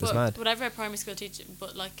 It's But mad. whatever primary school teaching,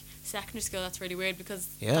 but like secondary school, that's really weird because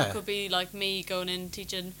Yeah. that could be like me going in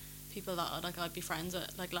teaching people that like I'd be friends with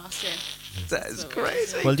like last year. That is So weird.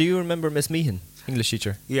 crazy. Well, do you remember Miss Meehan, English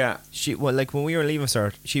teacher? Yeah. She like when we were leaving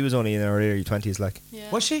cert, she was only in her early 20s. Like, Yeah.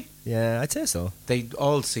 Was she? yeah, I'd say so. They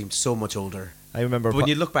all seemed so much older. I remember. But when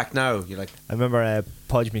you look back now, you're like, I remember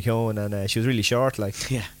Podge McKeown, and she was really short, like.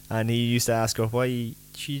 yeah. And he used to ask her why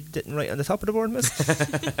she didn't write on the top of the board, miss.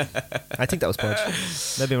 I think that was Podge.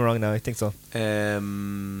 Maybe I'm wrong now. I think so.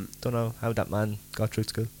 Don't know how that man got through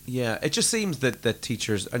school. Yeah, it just seems that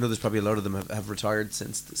teachers, I know there's probably a lot of them have retired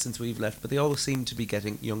since we've left, but they always seem to be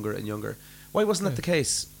getting younger and younger. Why wasn't that the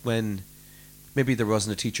case when maybe there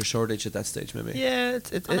wasn't a teacher shortage at that stage, maybe? Yeah,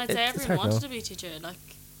 And I'd say it's everyone hard wanted now. to be a teacher like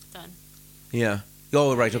then. Yeah.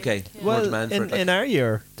 Oh, right, okay. Yeah. More Well, demand for in, it. Like, in our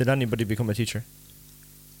year, did anybody become a teacher?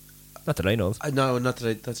 Not that I know of. no, not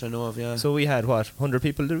that I know of, yeah. So we had, what, 100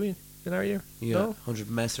 people, did we, in our year? Yeah, No? 100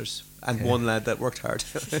 messers. And Okay. one lad that worked hard.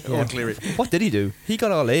 Owen Cleary. What did he do? He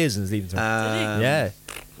got all A's in his leaving cert. Yeah.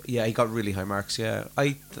 Yeah, he got really high marks, yeah.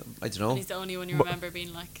 I don't know. And he's the only one you remember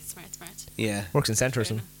being like smart. Yeah. Works in centre or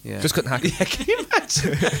something. Yeah. Just couldn't hack it. Yeah, can you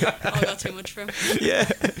imagine? Oh, I got too much for him. Yeah.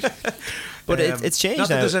 But it's changed Not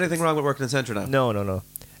that now. there's anything wrong with working in centre now. No.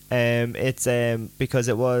 It's because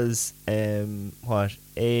it was what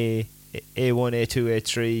A1, A2,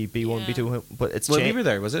 A3, B1, Yeah. B2, but it's Well, changed. we were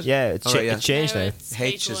there, was it? Yeah, it's, Oh, right, yeah. it's changed now. It's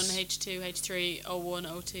H H1, is- H2, H3, O1,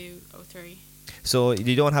 O2, O3. So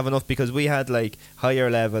you don't have enough because we had like higher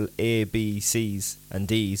level A, B, C's and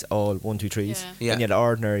D's all 1, 2, 3s. Yeah. Yeah. And you had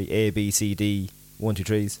ordinary A, B, C, D 1, 2,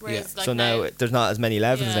 3s. Whereas, like So now there's not as many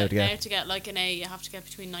levels yeah, now to now get. to get like an A, you have to get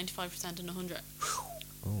between 95% and 100.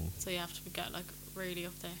 Oh. So you have to get like really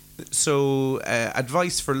up there. So,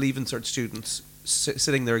 advice for Leaving Cert students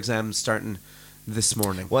sitting their exams starting this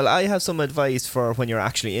morning. Well, I have some advice for when you're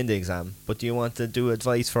actually in the exam, but do you want to do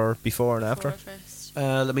advice for before and after? Forward first.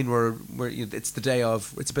 I mean, it's the day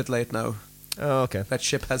of. It's a bit late now. Oh, okay. That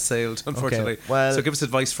ship has sailed, unfortunately. well- so give us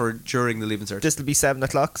advice for during the Leaving Cert. This will be 7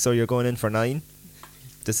 o'clock, so you're going in for 9.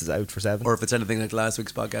 This is out for 7. Or if it's anything like last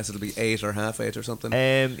week's podcast, it'll be 8 or half 8 or something.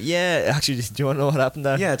 Yeah, actually, do you want to know what happened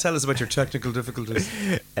there? Yeah, tell us about your technical difficulties.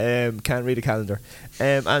 Can't read a calendar.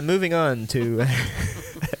 And moving on to...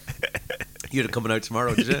 You'd have coming out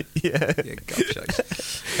tomorrow, did you? yeah. Yeah,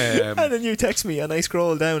 gobshite. And then you text me, and I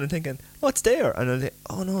scroll down and thinking, what's there? And I'm like,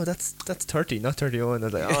 oh no, that's 30, not 31. I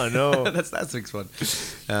was like, oh no. That's last week's one.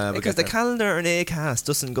 Because the calendar in ACAST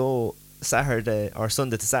doesn't go Saturday or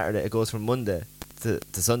Sunday to Saturday. It goes from Monday to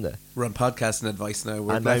Sunday. We're on podcasting advice now.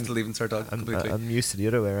 We're And left I'm- to Leaving Cert completely. I'm used to the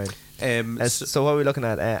other way around. So- So what are we looking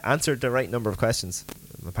at? Answer the right number of questions.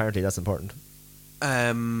 Apparently that's important.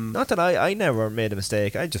 Not that I never made a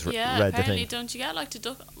mistake. I just Yeah, read the apparently thing. don't you get like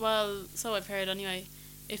deduct? Well, so I've heard anyway.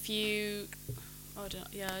 If you, I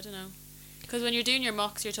don't know. Because when you're doing your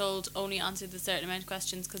mocks, you're told only answer the certain amount of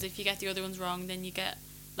questions. Because if you get the other ones wrong, then you get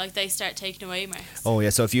like they start taking away marks. Oh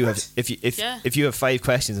yeah, so if you have Yeah. if you have 5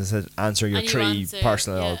 questions and said answer your And you 3 answer,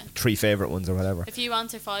 personal or yeah. 3 favorite ones or whatever. If you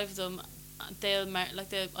answer 5 of them, they'll mark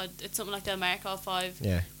like it's something like they'll mark all 5.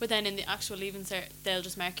 Yeah. But then in the actual leaving cert, they'll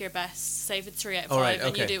just mark your best. Say if it's 3 out of 5, Oh, right,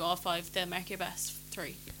 and you okay. do all 5, they'll mark your best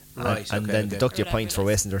 3. Right, and okay, then okay. deduct your Or whatever points it for is.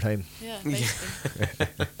 wasting their time. Yeah, basically.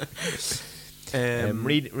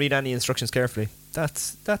 Read any instructions carefully.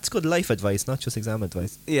 That's good life advice, not just exam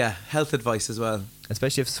advice. Yeah, health advice as well.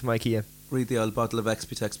 Especially if it's from IKEA. Read the old bottle of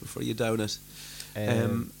XP-Tex before you down it.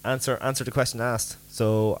 Answer the question asked.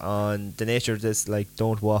 So on the nature of this, like,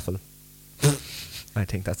 don't waffle. I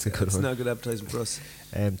think that's a good It's one. not good advertising for us.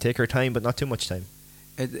 Take your time, but not too much time.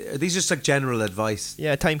 Are these just like general advice?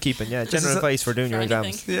 Yeah, timekeeping. Yeah, This general is advice for doing for your anything.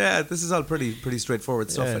 exams. Yeah, this is all pretty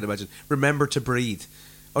straightforward stuff, Yeah. I'd imagine. Remember to breathe.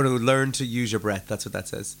 Oh no, learn to use your breath. That's what that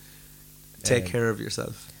says. Take care of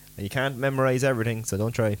yourself. And you can't memorize everything, so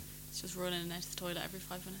don't try. It's just running out of the toilet every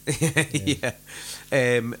 5 minutes.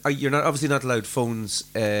 Yeah. You're not obviously not allowed phones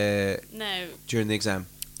No. during the exam.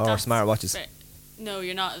 Or That's smartwatches. fair. No,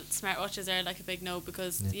 you're not. Smartwatches are like a big no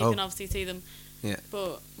because you Oh. can obviously see them. Yeah.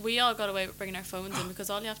 But we all got away with bringing our phones in because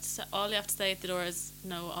all you have to say at the door is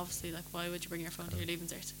no. Obviously, like why would you bring your phone to your leaving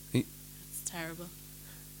cert? Ye- It's terrible.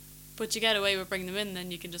 But you get away with bringing them in, then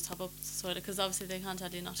you can just hop up to the toilet because obviously they can't tell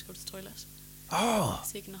you not to go to the toilet. Oh,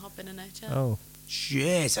 So you can hop in and out. Yeah. Oh,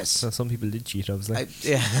 Jesus. so some people did cheat, obviously.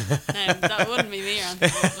 Yeah. No, that wouldn't be me or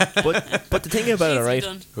anything. But the thing about it, Easily right?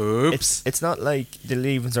 done. Oops. It's not like the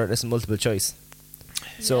leaving cert is multiple choice.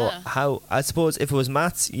 So Yeah. how I suppose if it was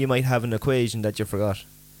maths, you might have an equation that you forgot.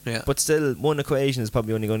 Yeah. But still, one equation is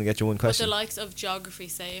probably only going to get you one But question. the likes of geography,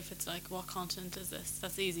 say if it's like, what continent is this?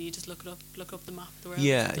 That's easy. You just look up the map of the world.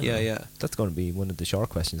 Yeah, yeah. That's going to be one of the short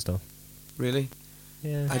questions, though. Really?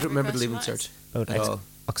 Yeah. I don't remember the Every Leaving question Cert. About at all.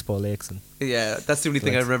 Oxbow Lakes and Yeah, that's the only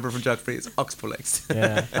thing I Lakes. remember from geography is Oxbow Lakes.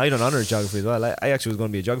 yeah. I done honours geography as well. I actually was going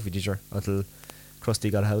to be a geography teacher until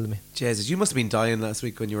Krusty got a hold of me. Jesus, you must have been dying last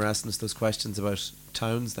week when you were asking us those questions about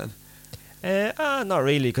towns then. Not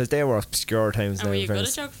really, because they were obscure towns. And now, were in you good at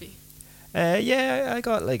fairness. geography? Yeah, I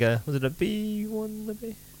got like was it a B1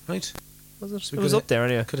 maybe? Right. Was it? So It we was could up there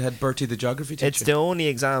anyway. Could have had Bertie the geography teacher. It's the only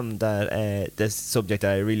exam that this subject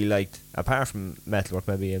that I really liked, apart from metalwork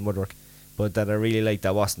maybe and woodwork, but that I really liked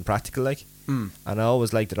that wasn't practical like. Mm. And I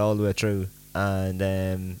always liked it all the way through.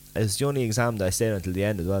 And it's the only exam that I stayed until the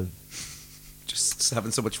end as well. Just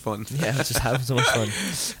having so much fun. Yeah, I was just having so much fun.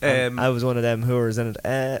 And I was one of them who was in it.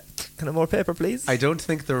 Can I have more paper, please? I don't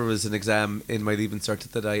think there was an exam in my Leaving Cert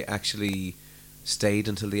that I actually stayed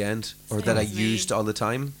until the end, or Same that I as me. used all the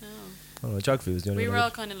time. No. Oh, geography was the only We one. were I all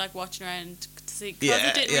liked. kind of like watching around to see. Because Yeah,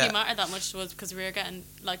 it didn't yeah. really matter that much to us because we were getting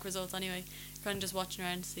like results anyway. Kind of just watching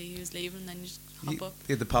around to see who's leaving, and then you just hop up.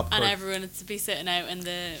 You had the popcorn. And everyone would be sitting out in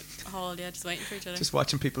the hall, just waiting for each other. Just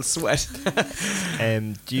watching people sweat.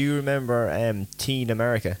 Do you remember Teen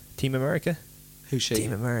America? Team America? Who's she?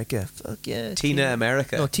 Team America. Fuck yeah. Tina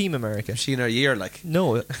America. No, Team America. Is she in her year, like?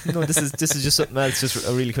 No, this is just something else. Just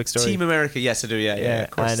a really quick story. Team America, yes I do, yeah.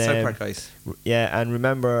 Of course, and, South Park guys. Yeah, and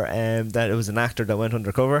remember that it was an actor that went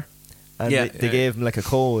undercover, and Yeah, they yeah. gave him like a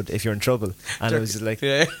code if you're in trouble, and it was just like,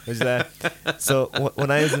 Yeah. it was so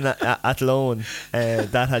when I was in Athlone,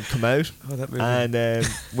 that had come out, Oh, that movie. and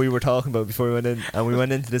we were talking about it before we went in, and we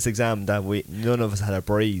went into this exam that none of us had a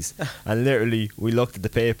breeze, and literally we looked at the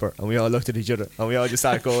paper and we all looked at each other and we all just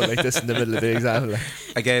started going like this in the middle of the exam. Like.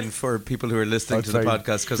 Again, for people who are listening Oh, to the sorry.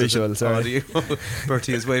 podcast because Visual, of the sorry. audio,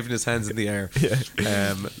 Bertie is waving his hands in the air,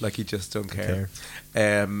 like he just don't care.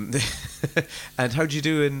 And how did you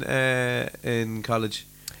do in college?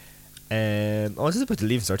 I was just about to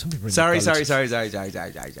leave. Some people. Sorry.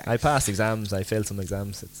 I passed exams. I failed some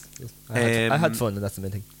exams. I had fun, and that's the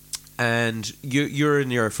main thing. And you're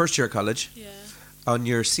in your first year of college. Yeah. On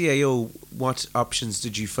your CAO, what options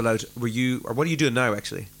did you fill out? Or what are you doing now,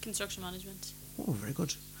 actually? Construction management. Oh, very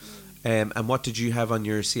good. And what did you have on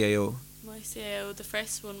your CAO? My CAO, the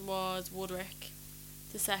first one was woodwork.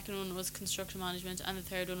 The second one was construction management, and the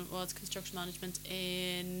third one was construction management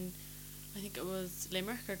in, I think it was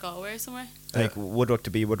Limerick or Galway or somewhere. Like woodwork to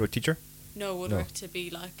be a woodwork teacher. No, woodwork to be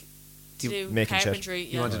like to do making shit. carpentry.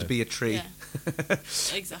 You wanted to be a tree. Yeah.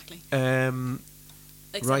 Exactly.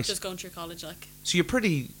 Except Right. just going through college, like. So you're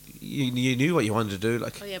pretty. You knew what you wanted to do,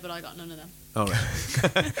 like. Oh yeah, but I got none of them. All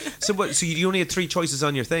right. So what? So you only had 3 choices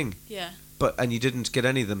on your thing, Yeah. and you didn't get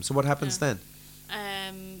any of them. So what happens No.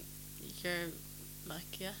 then? You're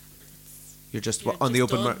like You're just you're on the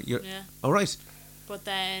just open done, market. You're yeah. all right. But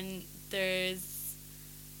then there's,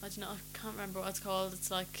 I don't know, I can't remember what it's called.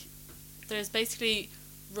 It's like there's basically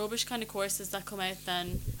rubbish kind of courses that come out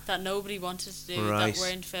then that nobody wanted to do, Right. that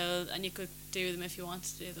weren't filled, and you could do them if you wanted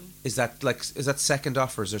to do them. Is that second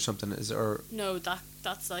offers or something? No,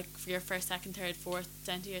 that's like for your first, second, third, fourth,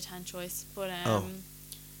 down to your 10th choice. But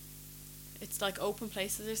it's like open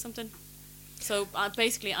places or something. So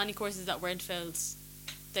basically, any courses that weren't filled,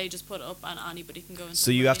 they just put it up and anybody can go and.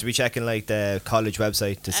 So you have to be checking like the college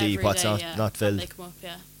website to see every what's day, yeah, not filled. And they come up,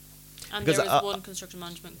 yeah. And Because there was one construction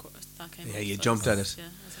management course that came up. Yeah, you so jumped at it. Yeah,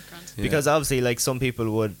 I was like, grand. Yeah. Because obviously, like some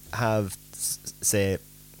people would have, say,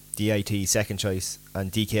 DIT second choice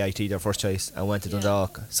and DKIT their first choice and went to Yeah.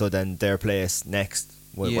 Dundalk. So then their place next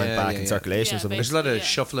went back in circulation Yeah, or something. There's a lot of Yeah.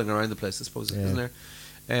 shuffling around the place, I suppose, Yeah. isn't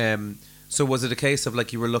there? So was it a case of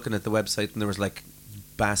like you were looking at the website and there was like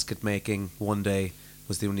basket making one day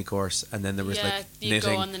was the only course, and then there was like you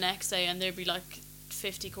knitting. go on the next day and there'd be like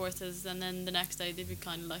 50 courses, and then the next day they'd be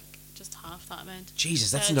kind of like just half that amount.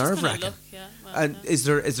 Jesus, that's just kinda nerve-wracking. look, yeah, well, And yeah. is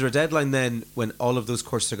there a deadline then when all of those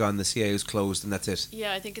courses are gone, the CAO is closed, and that's it?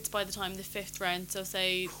 Yeah, I think it's by the time the 5th round. So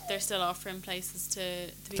say they're still offering places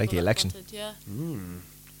to people like the that election. wanted, yeah.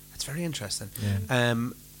 That's very interesting. Yeah.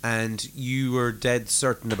 And you were dead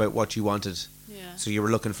certain about what you wanted. Yeah. So you were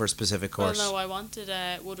looking for a specific course. Well, no, I wanted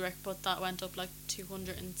woodwork, but that went up like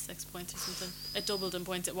 206 points or something. It doubled in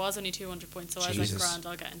points. It was only 200 points, so I was Jesus. like, grand,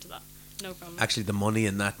 I'll get into that. No problem. Actually, the money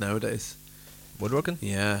in that nowadays. Woodworking?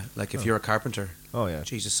 Yeah, like if you're a carpenter. Oh, yeah.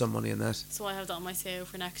 Jesus, some money in that. So I have that on my CAO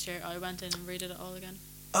for next year. I went in and redid it all again.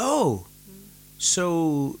 Oh,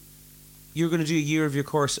 so you're going to do a year of your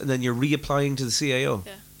course and then you're reapplying to the CAO?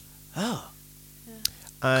 Yeah. Oh.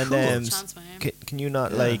 And Cool. Chance, my aim. can you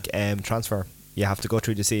not Yeah. like transfer? You have to go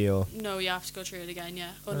through the CEO. No, you have to go through it again,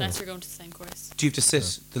 yeah. Unless you're going to the same course. Do you have to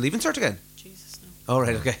sit the Leaving Cert again? Jesus, no. Oh,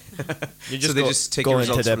 right, okay. You so they just take go your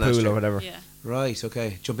into results the from last pool year. or whatever. Yeah. Right,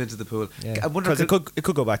 okay. Jump into the pool. Yeah. I wonder Because it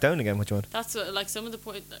could go back down again. What you want? That's what, like some of the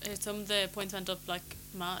points went up like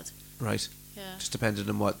mad. Right. Yeah. Just depended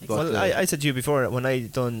on what. Well, the- I said to you before when I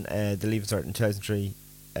done the Leaving Cert in 2003,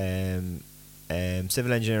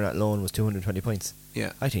 civil engineering at Lone was 220 points.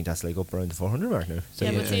 Yeah. I think that's like up around the 400 mark now. So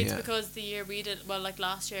Yeah, but see, it's yeah. because the year we did, well, like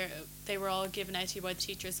last year, they were all given out to you by the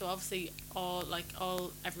teachers, so obviously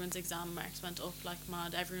everyone's exam marks went up like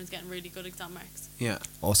mad. Everyone's getting really good exam marks. Yeah.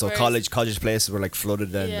 also Whereas- college places were like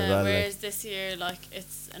flooded then Yeah, as well. whereas this year, like,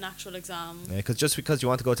 it's an actual exam. Because just because you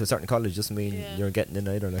want to go to a certain college doesn't mean Yeah. you're getting in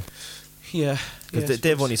either. Like, Yeah. because yeah,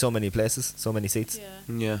 they've only so many places, so many seats.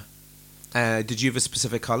 Yeah. Yeah. Did you have a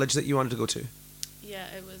specific college that you wanted to go to? Yeah,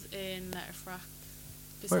 it was in Letterfrack,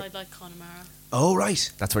 beside like Connemara. Oh, right.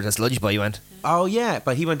 That's where the sludge boy went. Oh, yeah.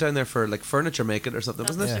 But he went down there for like furniture making or something,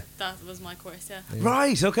 wasn't it? Yeah. That was my course, yeah.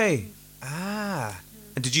 Right. Okay. Ah.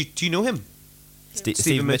 And do you know him?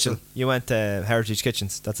 Stephen Mitchell. You went to Heritage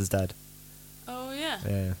Kitchens. That's his dad. Oh, yeah.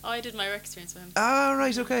 Yeah. I did my work experience with him. Ah,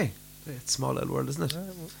 right. Okay. It's a small little world, isn't it?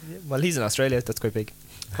 Well, he's in Australia. That's quite big.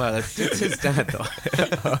 Well, it's his dad though.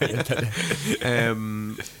 Oh,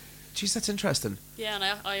 yeah. Geez, that's interesting. Yeah, and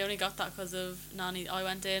I only got that because of Nani. I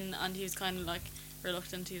went in and he was kind of like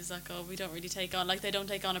reluctant. He was like, "Oh, we don't really take on, like, they don't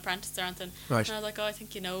take on apprentices or anything." Right. And I was like, "Oh, I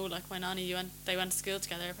think like my Nanny, they went to school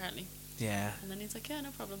together apparently." Yeah. And then he's like, "Yeah,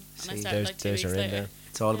 no problem." And I See, started like 2 there's weeks your in later. there.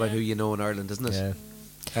 It's all about Yeah. who you know in Ireland, isn't it? Yeah.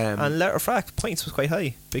 Um, And Letterfrack points was quite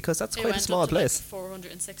high because that's It quite a went small up to place. like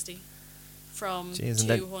 460 from Jeez,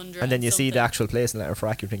 200. and then you see the something. actual place in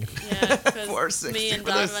Letterfrack, you're thinking, Yeah, because 460 me and for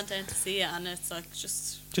Dad this. went down to see it, and it's like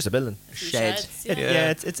just just a building. a few Shed. sheds. It- Yeah,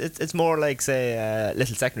 yeah, it's more like say a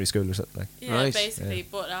little secondary school or something like. yeah, Right. basically.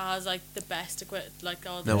 But it has like the best equipment, like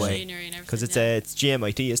all the No way. machinery and everything. Because it's yeah. it's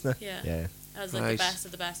GMIT, isn't it? Yeah. Yeah. It has like Right.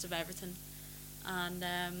 the best of everything. And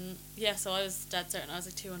yeah, so I was dead certain I was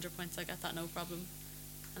like 200 points. I got that no problem,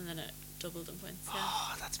 and then it doubled in points. Yeah.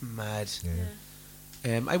 Oh, that's mad.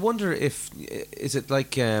 Yeah. I wonder if is it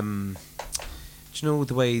like do you know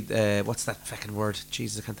the way what's that fucking word?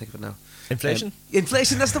 Jesus, I can't think of it now. Inflation?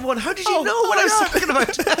 Inflation. That's the one. How did you know what I was talking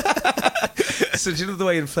about? So do you know the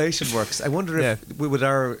way inflation works? I wonder if with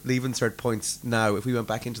our Leaving Cert points now, if we went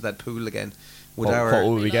back into that pool again, would What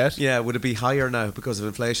would we get? Yeah, would it be higher now because of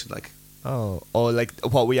inflation? Like, Oh, like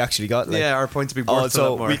what we actually got. Like, yeah, our points would be Oh, worth a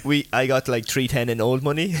lot so more. I got like 310 in old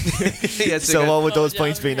money. Yeah, So you what would those Oh,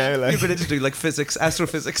 points be yeah. now? Like, You've been into like physics,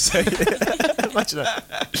 astrophysics. imagine that.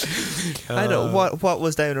 I don't know what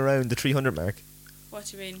was down around the 300 mark What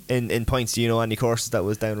do you mean? in points. Do you know any courses that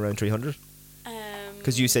was down around 300?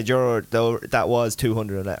 Because you said that was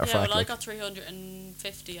 200 in Letterfrack. Yeah, well, I like. got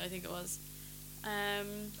 350, I think it was.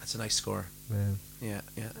 That's a nice score. Yeah.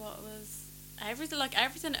 Yeah. What was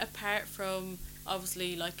everything apart from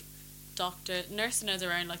obviously like nursing is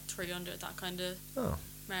around like 300, that kind of Oh.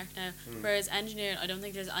 mark now. Whereas engineering, I don't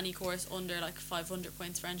think there's any course under like 500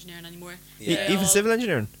 points for engineering anymore. Yeah. They Even all- civil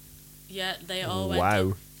engineering. Yeah, they all went. Wow.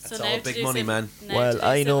 up. That's now all to big do money, civil- man. now to Well, do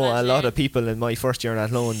I know civil a lot of engineering- people in my first year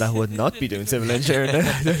at Lone that would not be doing civil engineering.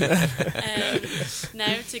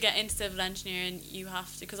 Now to get into civil engineering, you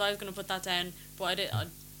have to, because I was going to put that down, but I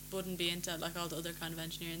wouldn't be into like all the other kind of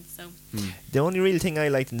engineering. So The only real thing I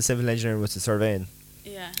liked in the civil engineering was the surveying.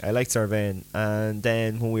 yeah, I liked surveying, and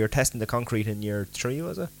then when we were testing the concrete in year 3,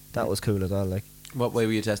 was it? That was cool as well. Like, What way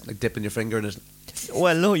were you testing? Like dipping your finger in it?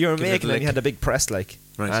 well, no, you were Give it a making it. lick. You had a big press, like,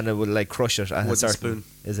 Right. and it would like crush it. At a Wooden certain, spoon.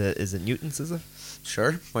 Is it newtons? Is it?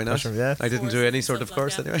 Sure, why not? Sure, yeah. I didn't do Forces any and sort of stuff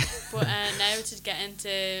course like that. anyway. But now to get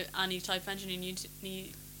into any type of engineering,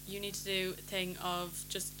 you need to do a thing of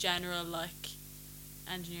just general like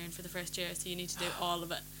engineering for the first year. So you need to do all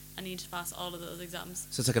of it, and you need to pass all of those exams.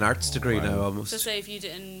 So it's like an arts degree wow. now almost. So say if you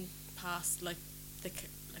didn't pass like I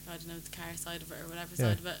don't know, the car side of it or whatever Yeah.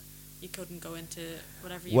 side of it, you couldn't go into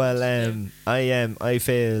whatever you Well, wanted to do. I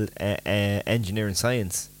failed engineering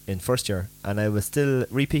science in first year, and I was still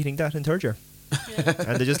repeating that in third year. Yeah.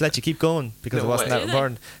 And they just let you keep going because No it wasn't way. that Do they?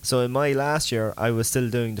 important. So in my last year, I was still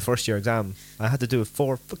doing the first year exam. I had to do it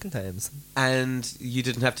 4 fucking times. And you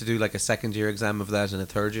didn't have to do like a second year exam of that and a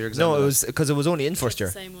third year exam. No, of it that? was because it was only in first the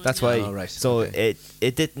year. same one, That's yeah. why. Oh, right, So okay.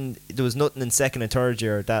 it didn't. There was nothing in second and third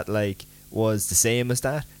year that like was the same as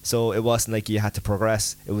that. So it wasn't like you had to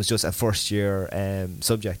progress. It was just a first year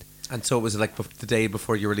subject. And so it was like the day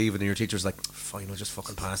before you were leaving, and your teacher was like, "Fine, I'll just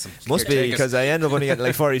fucking pass them." Must Here, be take it." because I ended up only getting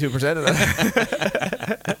like 42% of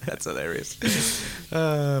that. That's hilarious.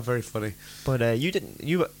 Very funny. But you didn't.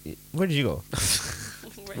 Where did you go?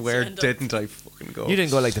 Where'd you Where end up? didn't I fucking fucking go. You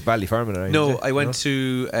didn't go like the Ballyfermot or anything? No, did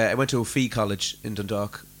you? I went to O'Fee College in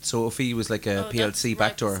Dundalk. So O'Fee was like a PLC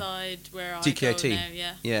backdoor. Right beside where I DKIT. go now,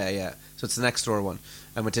 yeah. Yeah. So it's the next door one.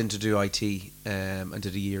 I went in to do IT and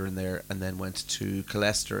did a year in there, and then went to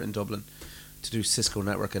Colester in Dublin to do Cisco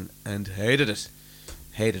networking, and hated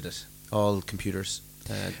it. All computers.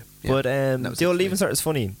 Yeah, But that was the it old for me. Leaving Cert is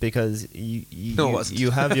funny because you No, it wasn't.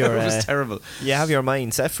 you have your It was terrible. You have your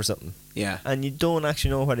mind set for something, Yeah. and you don't actually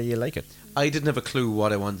know whether you like it. I didn't have a clue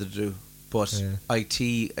what I wanted to do, but Yeah.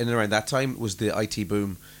 IT, and around that time was the IT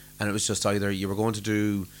boom, and it was just either you're going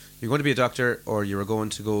to be a doctor, or you were going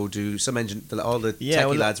to go do some engine. All the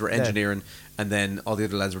techie lads were engineering, and then all the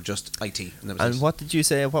other lads were just IT. And, that was And it. what did you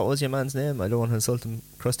say? What was your man's name? I don't want to insult him,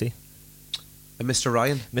 Krusty. Mr.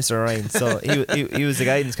 Ryan. Mr. Ryan. So he was the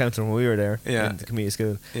guidance counselor when we were there Yeah. in the community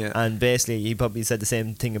school. Yeah. And basically he probably said the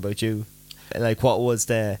same thing about you. Like what was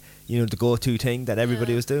the the go-to thing that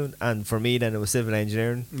everybody was doing, and for me then it was civil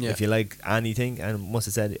engineering. Yeah. If you like anything, and must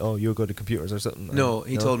have said, "Oh, you're good at computers" or something. No,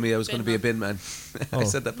 And- he told me I was going to be a bin man. I Oh.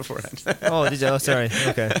 said that beforehand. Oh, did you? Oh, sorry.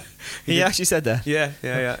 Okay. He did. actually said that. Yeah.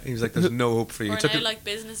 He was like, "There's no hope for you." Or Took now, it- like,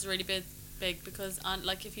 business is really big because,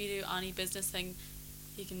 like, if you do any business thing,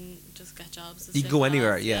 you can just get jobs. as You can go simple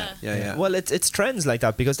anywhere. as- Yeah. Well, it's trends like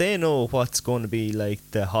that because they know what's going to be like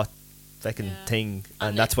the hot fucking Yeah. thing, and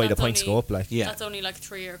And that's why the that's points only- go up. Like, Yeah. That's only like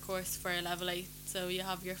 3-year course for a level 8, so you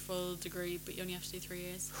have your full degree, but you only have to do 3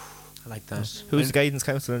 years. I like that. who's the guidance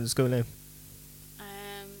counselor in the school now?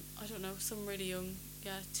 I don't know, some really young,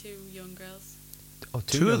 2 young girls. Oh,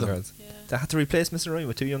 Two young of them? girls. Yeah. They had to replace Mr. Ryan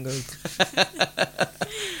with 2 young girls.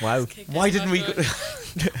 Wow. Kick Why them didn't we? out Go-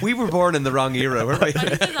 we were born in the wrong era, weren't we? I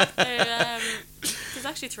think there's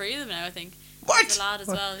actually 3 of them now, I think. What? There's a lad as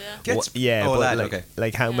well, yeah. Gets- Yeah, Oh, but lad, like, okay.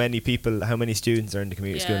 like how Yeah. many students are in the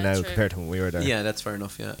community school Yeah, now true. compared to when we were there? Yeah, that's fair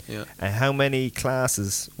enough. Yeah. And how many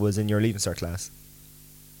classes was in your Leaving Cert class?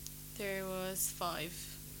 There was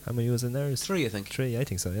 5. How many was in there? 3, I think. 3, I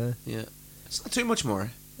think so, yeah. Yeah. It's not too much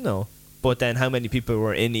more. No. But then how many people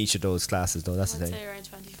were in each of those classes though? That's I'd the thing. say around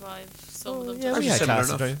 25. Some of them. Yeah, we Actually had similar classes.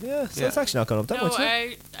 enough. Right? Yeah, so Yeah. it's actually not going up that No, much. Yeah.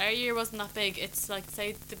 our year wasn't that big. It's like,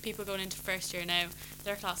 say, the people going into first year now,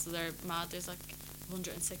 their classes are mad. There's like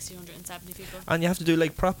 160, 170 people. And you have to do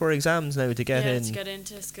like proper exams now to get in. To get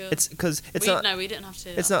into school. It's because it's we, not. No, we didn't have to do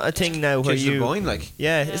It's that. not a thing now where Kids are you. going like.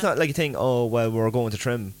 Yeah, it's Yeah. not like a thing. Oh well, we're going to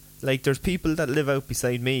Trim. Like there's people that live out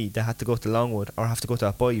beside me that had to go to Longwood or have to go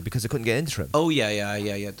to Atboy because they couldn't get into Trim. Oh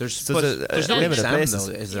yeah. There's So but there's a there's no limit of exam places.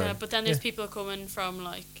 though, is there? Yeah, but then there's Yeah. people coming from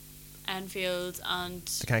like Enfield and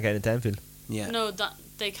They can't get into Enfield. Yeah. no, that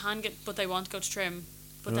they can get, but they want to go to Trim.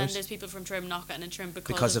 But Right. then there's people from Trim not getting in Trim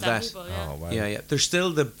Because of of them that. people. Yeah. Oh wow. Yeah. There's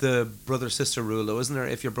still the brother sister rule though, isn't there?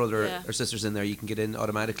 If your brother Yeah. or sister's in there, you can get in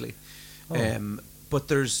automatically. Oh. But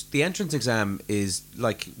there's the entrance exam is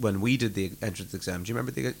like when we did the entrance exam. Do you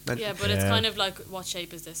remember the? Yeah, but it's Yeah. kind of like, what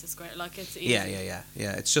shape is this? A square? Like, it's easy. Yeah.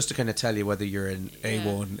 It's just to kind of tell you whether you're in Yeah.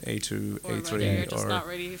 A1, A2, Or whether A3, you're just or not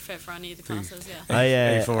really fit for any of the classes.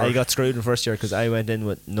 Yeah. A4. I got screwed in first year because I went in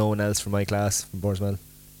with no one else from my class from Borsmell.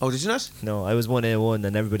 Oh, did you not? No, I was 1A1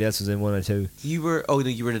 and everybody else was in 1 or 2. You were. Oh no,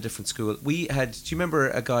 you were in a different school. We had. Do you remember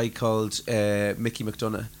a guy called Mickey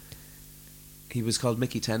McDonough? He was called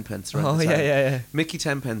Mickey Tenpence. around Oh the yeah, time. yeah. Mickey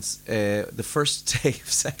Tenpence, the first day of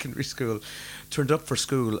secondary school, turned up for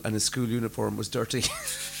school and his school uniform was dirty.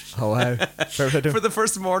 Oh wow. Fair play to him. For the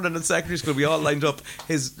first morning in secondary school, we all lined up.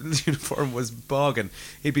 His uniform was bogging.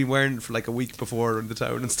 He'd been wearing it for like a week before in the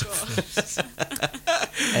town and stuff.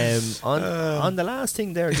 On the last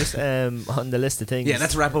thing there, just on the list of things. Yeah,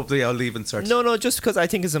 let's wrap up the Leaving Cert. No, just because I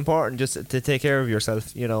think it's important just to take care of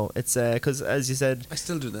yourself. You know, it's because as you said, I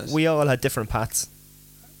still do that. we all had different paths.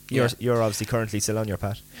 You're Yeah. you're obviously currently still on your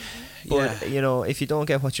path. But you know, if you don't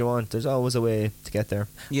get what you want, there's always a way to get there.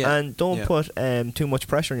 Yeah. And don't Yeah. put too much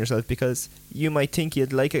pressure on yourself because you might think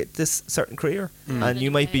you'd like this certain career, and then you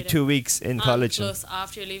you might be hate it. 2 weeks in And college. and- plus,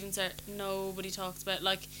 after you're leaving cert, nobody talks about,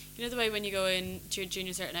 like, you know the way when you go in to your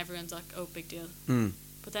junior cert and everyone's like, oh, big deal. Mm.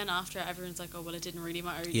 But then after, everyone's like, oh, well, it didn't really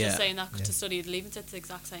matter. Yeah. Just saying that to study the leaving cert's the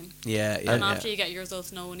exact same. Yeah. And after you get your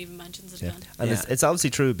results, no one even mentions it Yeah. again. And it's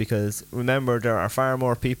obviously true because remember there are far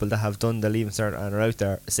more people that have done the Leaving Cert and are out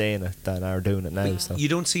there saying it than are doing it now. Yeah. So You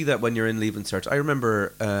don't see that when you're in Leaving Cert. I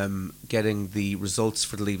remember getting the results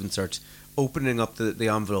for the Leaving Cert, opening up the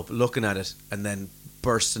envelope, looking at it, and then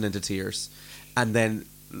bursting into tears. And then,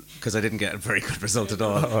 because I didn't get a very good result at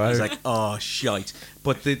all, I was like, oh, shite.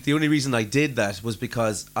 But the only reason I did that was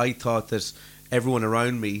because I thought that everyone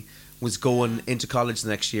around me was going into college the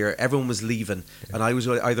next year. Everyone was leaving. And I was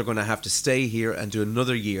either going to have to stay here and do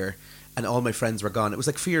another year and all my friends were gone. It was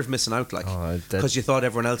like fear of missing out, like, Oh, because you thought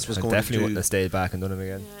everyone else was I going to definitely do. wouldn't have stayed back and done it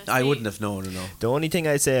again. Yeah, I see, wouldn't have known. No. The only thing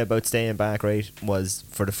I'd say about staying back, right, was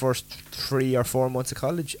for the first 3 or 4 months of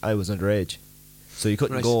college, I was underage. So you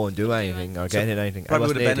couldn't Right. go and do Couldn't do anything or anything. get in anything. I Probably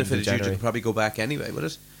would wasn't have 18 till benefited you to January. probably go back anyway, would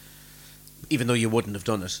it? Even though you wouldn't have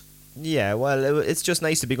done it. Yeah, well, it's just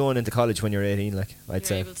nice to be going into college when you're 18, like, I'd you're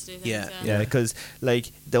say. able to do things, Yeah. Yeah, because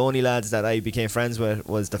like the only lads that I became friends with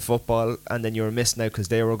was the football, and then you were missing out because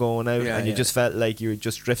they were going out, Yeah, and you yeah. just felt like you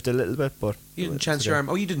just drifted a little bit. But You didn't it's chance okay. your arm.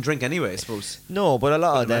 Oh, you didn't drink anyway, I suppose. No, but a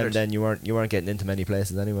lot of Wouldn't them mattered. then you weren't getting into many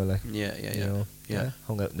places anyway. Like, Yeah, yeah, you yeah. know, Yeah.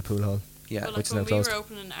 hung out in the pool hall. Yeah. But which is like now when we closed. were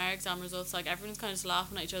opening our exam results, like everyone's kind of just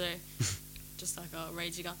laughing at each other, just like, oh,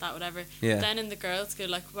 Rage, you got that, whatever. Yeah. Then in the girls' school,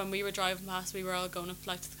 like when we were driving past, we were all going up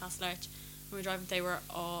like to the Castle Arch. When we were driving, they were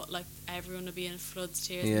all like, everyone would be in floods,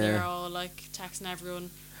 tears, and they Yeah. were all like texting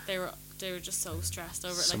everyone. They were just so stressed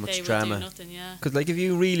over it. So Like much they would drama. do nothing. Yeah. Because like if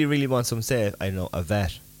you really, really want some, say, I don't know, a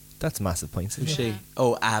vet, that's massive points. Isn't Who's it? she? Yeah.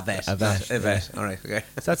 Oh, a vet. A vet, A vet. All right, okay.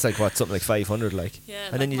 So that's like what, something like 500, like. Yeah,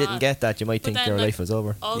 And then like you didn't mad. get that, you might But think then, your like, life was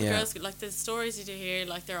over. All the Yeah. girls, like the stories you do hear,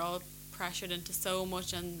 like they're all pressured into so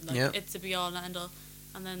much, and like Yeah. it's a be all and end all,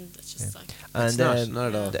 and then it's just like And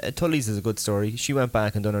not at all. Tully's is a good story. She went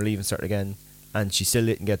back and done her leaving cert again, and she still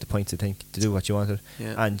didn't get the points, I think, to do what she wanted.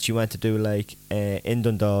 Yeah. And she went to do like in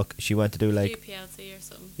Dundalk. She went to do like PLC or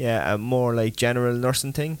something. a more like general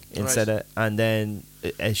nursing thing instead of, and then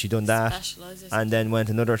she done that, Specialise or and then went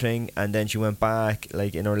another thing, and then she went back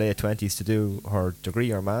like in her late 20s to do her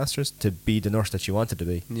degree or masters to be the nurse that she wanted to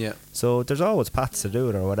be. Yeah, So there's always paths to do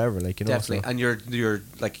it or whatever, like, you know. definitely. So, And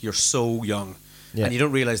you're so young. Yeah. And you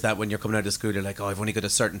don't realise that when you're coming out of school, you're like, oh, I've only got a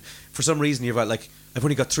certain. For some reason, you've got like, I've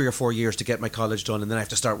only got 3 or 4 years to get my college done, and then I have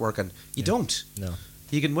to start working. You don't. no.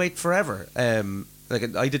 You can wait forever.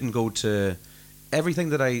 Like I didn't go to everything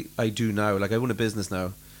that I do now. Like I own a business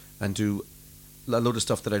now, and do a load of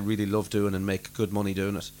stuff that I really love doing and make good money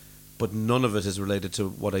doing it. But none of it is related to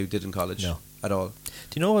what I did in college No. at all.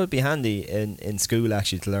 Do you know what would be handy in school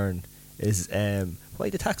actually to learn is why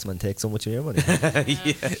the taxman takes so much of your money? That'd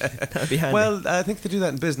be handy. Well, I think they do that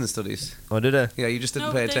in business studies. Oh, do they? Yeah, you just didn't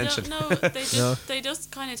No, pay they attention. Don't, no, they just No. they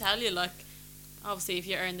just kind of tell you like, obviously if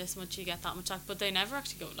you earn this much, you get that much back, but they never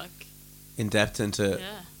actually go like, In depth into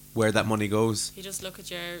yeah. where that money goes. You just look at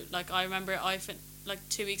your like. I remember like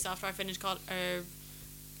 2 weeks after I finished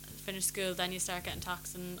finished school, then you start getting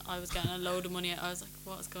taxed, and I was getting a load of money. I was like,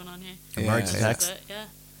 what is going on here? Emergency Yeah. tax. That's it, yeah.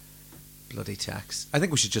 Bloody tax. I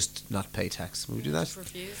think we should just not pay tax. Will we do that? Just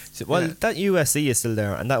refuse. So, well, Yeah. that USC is still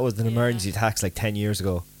there, and that was an Yeah. emergency tax like 10 years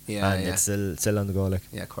ago. Yeah, and yeah. it's still on the go. Like,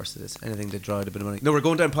 Yeah, of course it is. Anything to draw out a bit of money. No, we're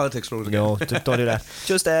going down politics road again. no, don't do that.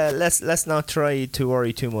 Just let's not try to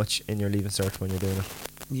worry too much in your leaving cert when you're doing it.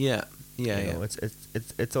 Yeah, yeah, You yeah. know,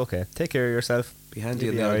 it's okay. Take care of yourself. Be handy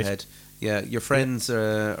You'll in be the old alright. head. Yeah, your friends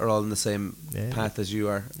are all in the same Yeah. path as you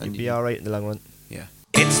are. You'll be all right in the long run. Yeah.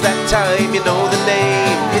 It's that time, you know the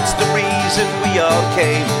name. It's the reason we all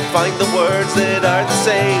came. Find the words that are the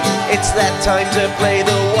same. It's that time to play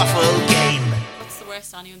the waffle game. What's the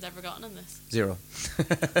worst anyone's ever gotten in this? 0.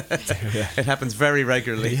 It happens very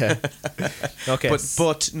regularly. Yeah. Okay.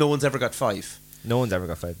 But no one's ever got 5. No one's ever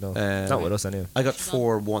got 5. No, not with us anyway. I got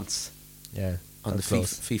 4 once Yeah. on the that's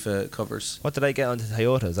close. FIFA covers. What did I get on the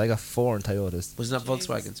Toyotas? I got 4 on Toyotas. Wasn't that Jesus.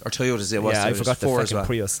 Volkswagens? Or Toyotas, it was. Yeah, I Toyotas. forgot the 4 as fucking well.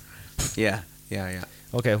 Prius. Yeah, yeah, yeah.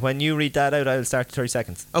 Okay, when you read that out, I'll start 30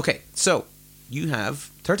 seconds. Okay, so you have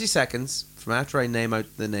 30 seconds from after I name out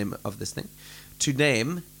the name of this thing to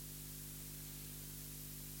name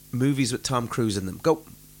movies with Tom Cruise in them. Go.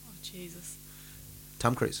 Oh Jesus.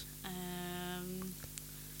 Tom Cruise.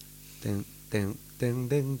 Ding, ding, ding,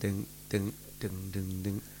 ding, ding, ding, ding, ding,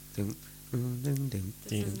 ding, ding, ding, ding.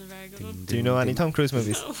 This isn't a very good one. Do you know any Tom Cruise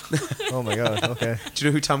movies? No. Oh my god, okay. Do you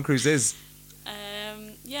know who Tom Cruise is?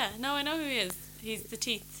 Yeah, no, I know who he is. He's the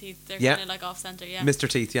teeth. They're Yeah. kind of like off center. Yeah. Mr.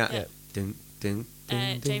 Teeth, yeah. Yeah. Ding, ding, ding,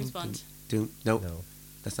 ding, James ding, Bond. ding. No, No.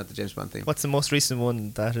 that's not the James Bond theme. What's the most recent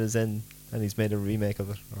one that is in, and he's made a remake of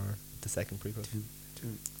it, or the second prequel?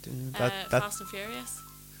 Ding, ding. that- Fast and Furious.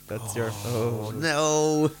 That's your. Oh,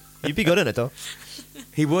 no. You'd be good in it though.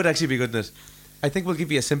 He would actually be good in it. I think we'll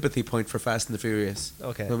give you a sympathy point for Fast and the Furious.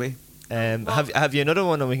 Okay. Will we? Have you another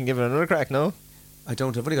one, and we can give it another crack? No. I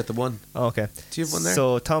don't. I've only got the one. Oh, okay. Do you have one there?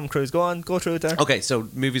 So Tom Cruise, go through it there. Okay, so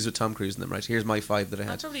movies with Tom Cruise in them, right? Here's my 5 that I I'll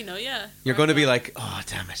had. probably know. Yeah. You're going to be like, oh,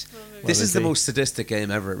 damn it. Well, This we'll is the see. most sadistic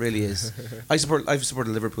game ever. It really is. I've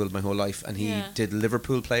supported Liverpool my whole life, and he Yeah. did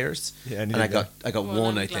Liverpool players. Yeah, and I got Well, one,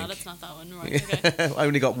 I'm I glad think. it's not that one. Right. Okay. I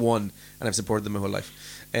only got one, and I've supported them my whole life.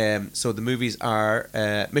 So the movies are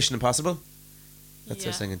Mission Impossible. That's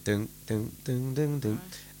Yeah. us singing. Ding, ding, ding, ding, ding.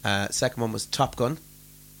 Second one was Top Gun.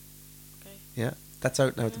 Yeah, that's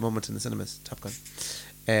out now at the moment in the cinemas. Top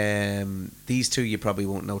Gun. These two you probably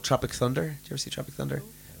won't know. Tropic Thunder. Did you ever see Tropic Thunder? No.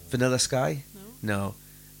 Vanilla Sky. No.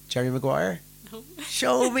 Jerry Maguire. No.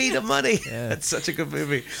 Show me the money. Yeah. That's such a good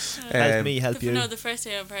movie. Help me, help you. No, the first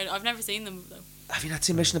day I've heard. I've never seen them though. Have you not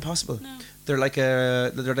seen Mission Impossible? No. They're like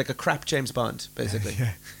a crap James Bond, basically.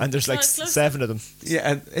 Yeah. And there's like Well, it's close. 7 of them.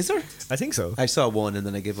 Yeah, and is there? I think so. I saw one and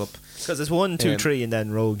then I gave up. Because there's 1, 2, Um, 3, and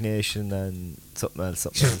then Rogue Nation and something else.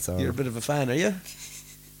 Or You're a bit of a fan, are you?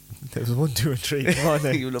 there was 1, 2, and 3. Come on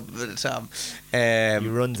then. You love a bit of Tom. He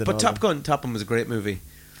runs in but all Top them. Gun was a great movie.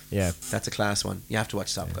 Yeah. That's a class one. You have to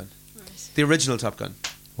watch Top Gun. Right. The original Top Gun.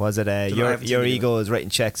 Was it I haven't your seen the ego is writing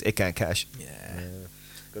checks, it can't cash? Yeah.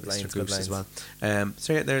 Good Mr. lines, Goose good lines. as well.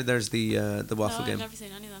 So yeah, there's the waffle No, I've game. never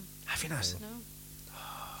seen any of them. Have you not? No.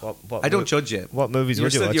 What I don't judge you. What movies You're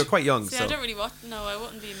would you still- watch? You're quite young, See, so I don't really watch. No, I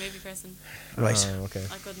wouldn't be a movie person. right. Oh, okay.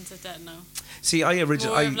 I couldn't sit down. No. See, I More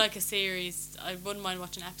originally of like a series. I wouldn't mind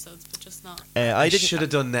watching episodes, but just not. I didn't. should have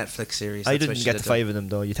done Netflix series. I That's what didn't should get have the done. 5 of them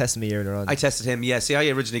though. You tested me earlier on. I tested him. Yeah. See, I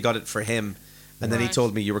originally got it for him, and then he Right.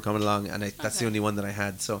 told me you were coming along, and that's the Okay. only one that I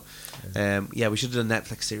had. So, yeah, we should have done a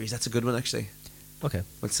Netflix series. That's a good one, actually. Okay.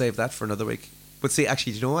 We'll save that for another week. But see,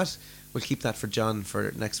 actually, do you know what? We'll keep that for John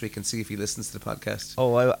for next week and see if he listens to the podcast.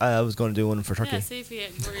 Oh, I was going to do one for turkey. Yeah, see if he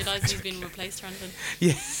realises he's been replaced or anything.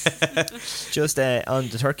 Yeah. Just on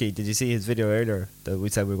the turkey, did you see his video earlier that we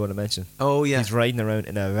said we were going to mention? Oh yeah. He's riding around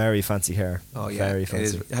in a very fancy car. Oh yeah. Very It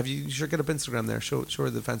fancy. is. Have you sure get up Instagram there? Show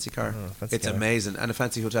the fancy car. Oh, fancy It's car. amazing, and a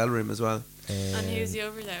fancy hotel room as well. And who's he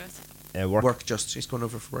over there with? Work. Just he's going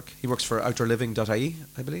over for work. He works for outdoorliving.ie,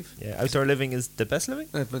 I believe. Yeah, outdoor living is the best living.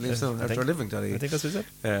 I believe so. I think- Outdoorliving.ie. I think that's what he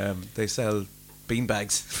said. They sell bean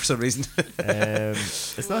bags for some reason.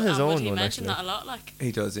 It's not his And would own he one mention actually. that a lot? Like,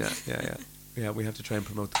 He does, yeah. Yeah, we have to try and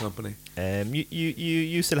promote the company.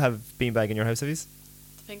 You still have beanbag in your house, have you?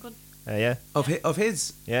 the pink one. Yeah. Of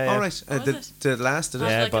his. Yeah, yeah. All right. Oh, is the last of it.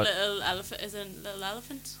 Yeah, Has like but- a little elephant. Is it a little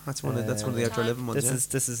elephant? That's one of the outdoor living ones.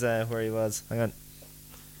 This is where he was. Hang on.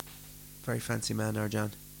 Very fancy man, our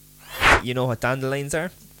John. You know what dandelions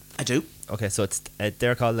are? I do. Okay, so it's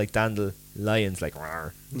they're called like dandelions, like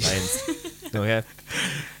rawr, lions. Okay.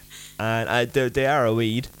 And they are a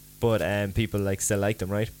weed, but people like still like them,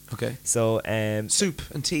 right? Okay. So Soup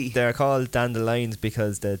and tea. they're called dandelions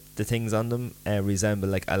because the things on them resemble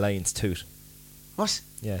like a lion's tooth. What?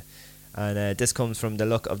 Yeah, and this comes from the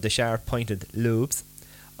look of the sharp pointed lobes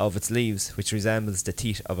of its leaves, which resembles the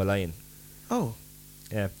teeth of a lion. Oh.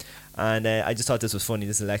 Yeah, and I just thought this was funny.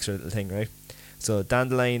 This is an extra little thing, right? So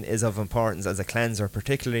dandelion is of importance as a cleanser,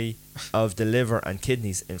 particularly of the liver and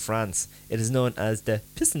kidneys in France. It is known as the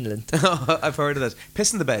pissenlint. I've heard of that.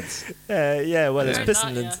 Piss in the beds. Yeah, well, it's Heard that,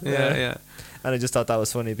 pissenlint. Yeah. And I just thought that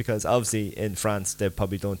was funny because obviously in France they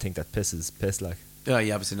probably don't think that piss is piss, like. Oh,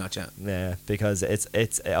 yeah, obviously not, yeah. Yeah, because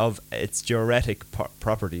it's of its diuretic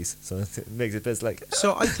properties, so it makes it piss like.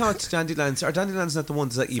 So I thought dandelions are not the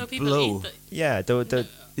ones that you So people blow. eat Yeah, You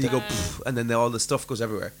go, Uh, pff, and then all the stuff goes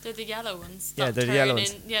everywhere. they're the yellow ones. yeah, that they're the turn yellow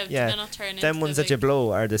ones. Yeah, yeah, they're not turning. them into ones the that you big-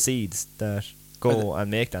 blow are the seeds that go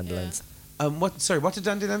and make dandelions. What do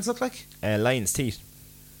dandelions look like? Lion's teeth.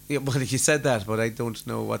 Yeah, well, you said that, but I don't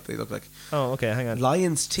know what they look like. Oh, okay, hang on.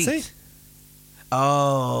 Lion's teeth. See?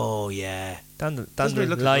 Oh, yeah. Doesn't really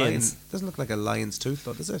look like lions. doesn't look like a lion's tooth,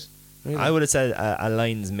 though, does it? Really? I would have said a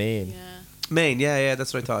lion's mane, Yeah. Mane, yeah,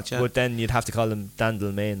 that's what I thought, yeah. but then you'd have to call them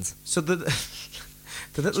dandel-manes. So the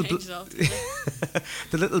little Change it all to the-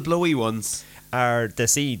 the little blowy ones. Are the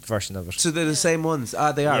seed version of it. So they're the same ones.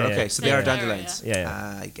 Ah, they are. Yeah, Okay, yeah. so they They are are, dandelions. yeah. Yeah, yeah.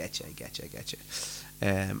 Ah, I get you.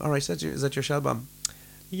 All right, is that your shell bomb?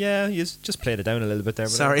 Yeah, you just played it down a little bit there.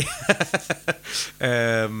 but- Sorry.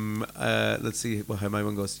 Let's see how my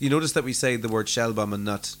one goes. You notice that we say the word shell bomb and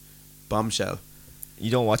not bombshell. You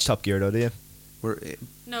don't watch Top Gear, though, do you? We're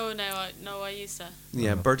No, I used to.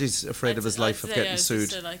 yeah. Bertie's afraid of his life of getting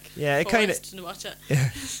sued. Yeah, it kinda- To watch it.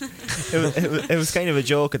 It was kind of a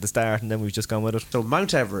joke at the start, and then we've just gone with it. So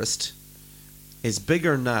Mount Everest is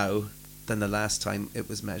bigger now than the last time it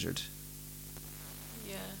was measured.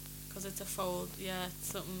 Yeah, because it's a fold. Yeah,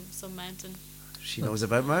 it's some mountain. She knows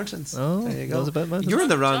about mountains. Oh, there you go. knows about mountains. You're in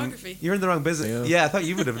the wrong. Geography. You're in the wrong business. Yeah. Yeah, I thought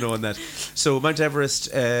you would have known that. So Mount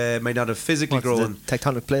Everest may not have physically What's the grown.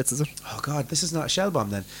 tectonic plates, is it? Oh God, this is not a shell bomb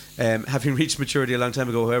then. Having reached maturity a long time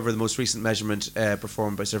ago, however, the most recent measurement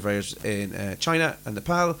performed by surveyors in China and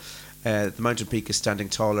Nepal, the mountain peak is standing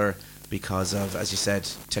taller because of, as you said,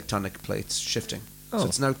 tectonic plates shifting. Oh. So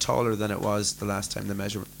it's now taller than it was the last time they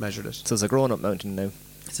measured it. So it's a grown-up mountain now.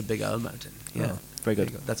 It's a big old mountain. Yeah. Oh, very good.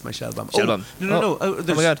 There you go. That's my shell bomb. Shell oh, bomb. No. Oh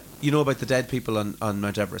there's- my God. You know about the dead people on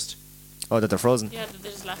Mount Everest? Oh, that they're frozen. Yeah, they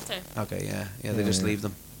just left there. Okay, yeah. They just leave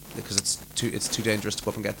them. because it's too dangerous to go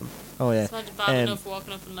up and get them. Oh yeah. It's not bad enough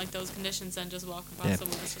walking up in like those conditions and just walking past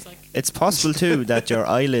someone that's just like. It's possible too that your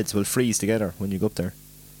eyelids will freeze together when you go up there.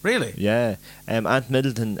 Really? Yeah. Ant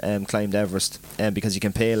Middleton climbed Everest because you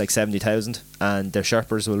can pay like 70,000 and their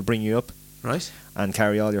Sherpas will bring you up. Right. And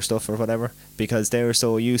carry all your stuff or whatever, because they're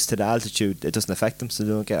so used to the altitude, it doesn't affect them, so they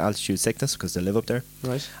don't get altitude sickness because they live up there.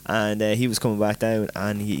 Right. And he was coming back down,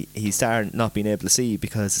 and he started not being able to see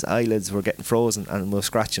because his eyelids were getting frozen and was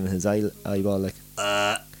scratching his eyeball like.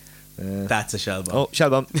 That's a shell bomb. Oh, shell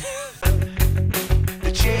bomb. The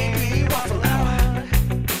JB Waffle Hour.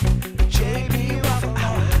 The JB Waffle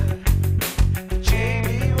Hour. The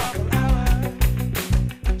JB Waffle Hour.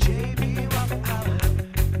 The JB Waffle Hour.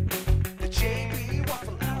 The JB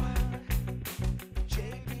Waffle Hour. The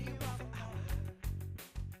JB Waffle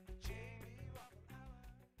Hour.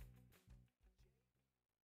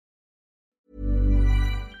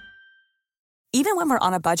 Even when we're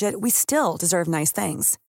on a budget, we still deserve nice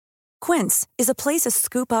things. Quince is a place to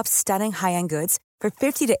scoop up stunning high-end goods for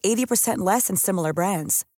 50 to 80% less than similar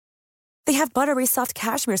brands. They have buttery soft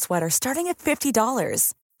cashmere sweaters starting at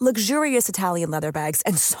 $50, luxurious Italian leather bags,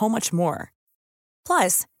 and so much more.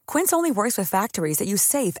 Plus, Quince only works with factories that use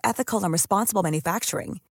safe, ethical, and responsible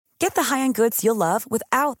manufacturing. Get the high-end goods you'll love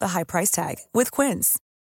without the high price tag with Quince.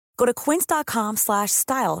 Go to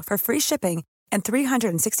quince.com/style for free shipping and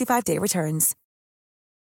 365-day returns.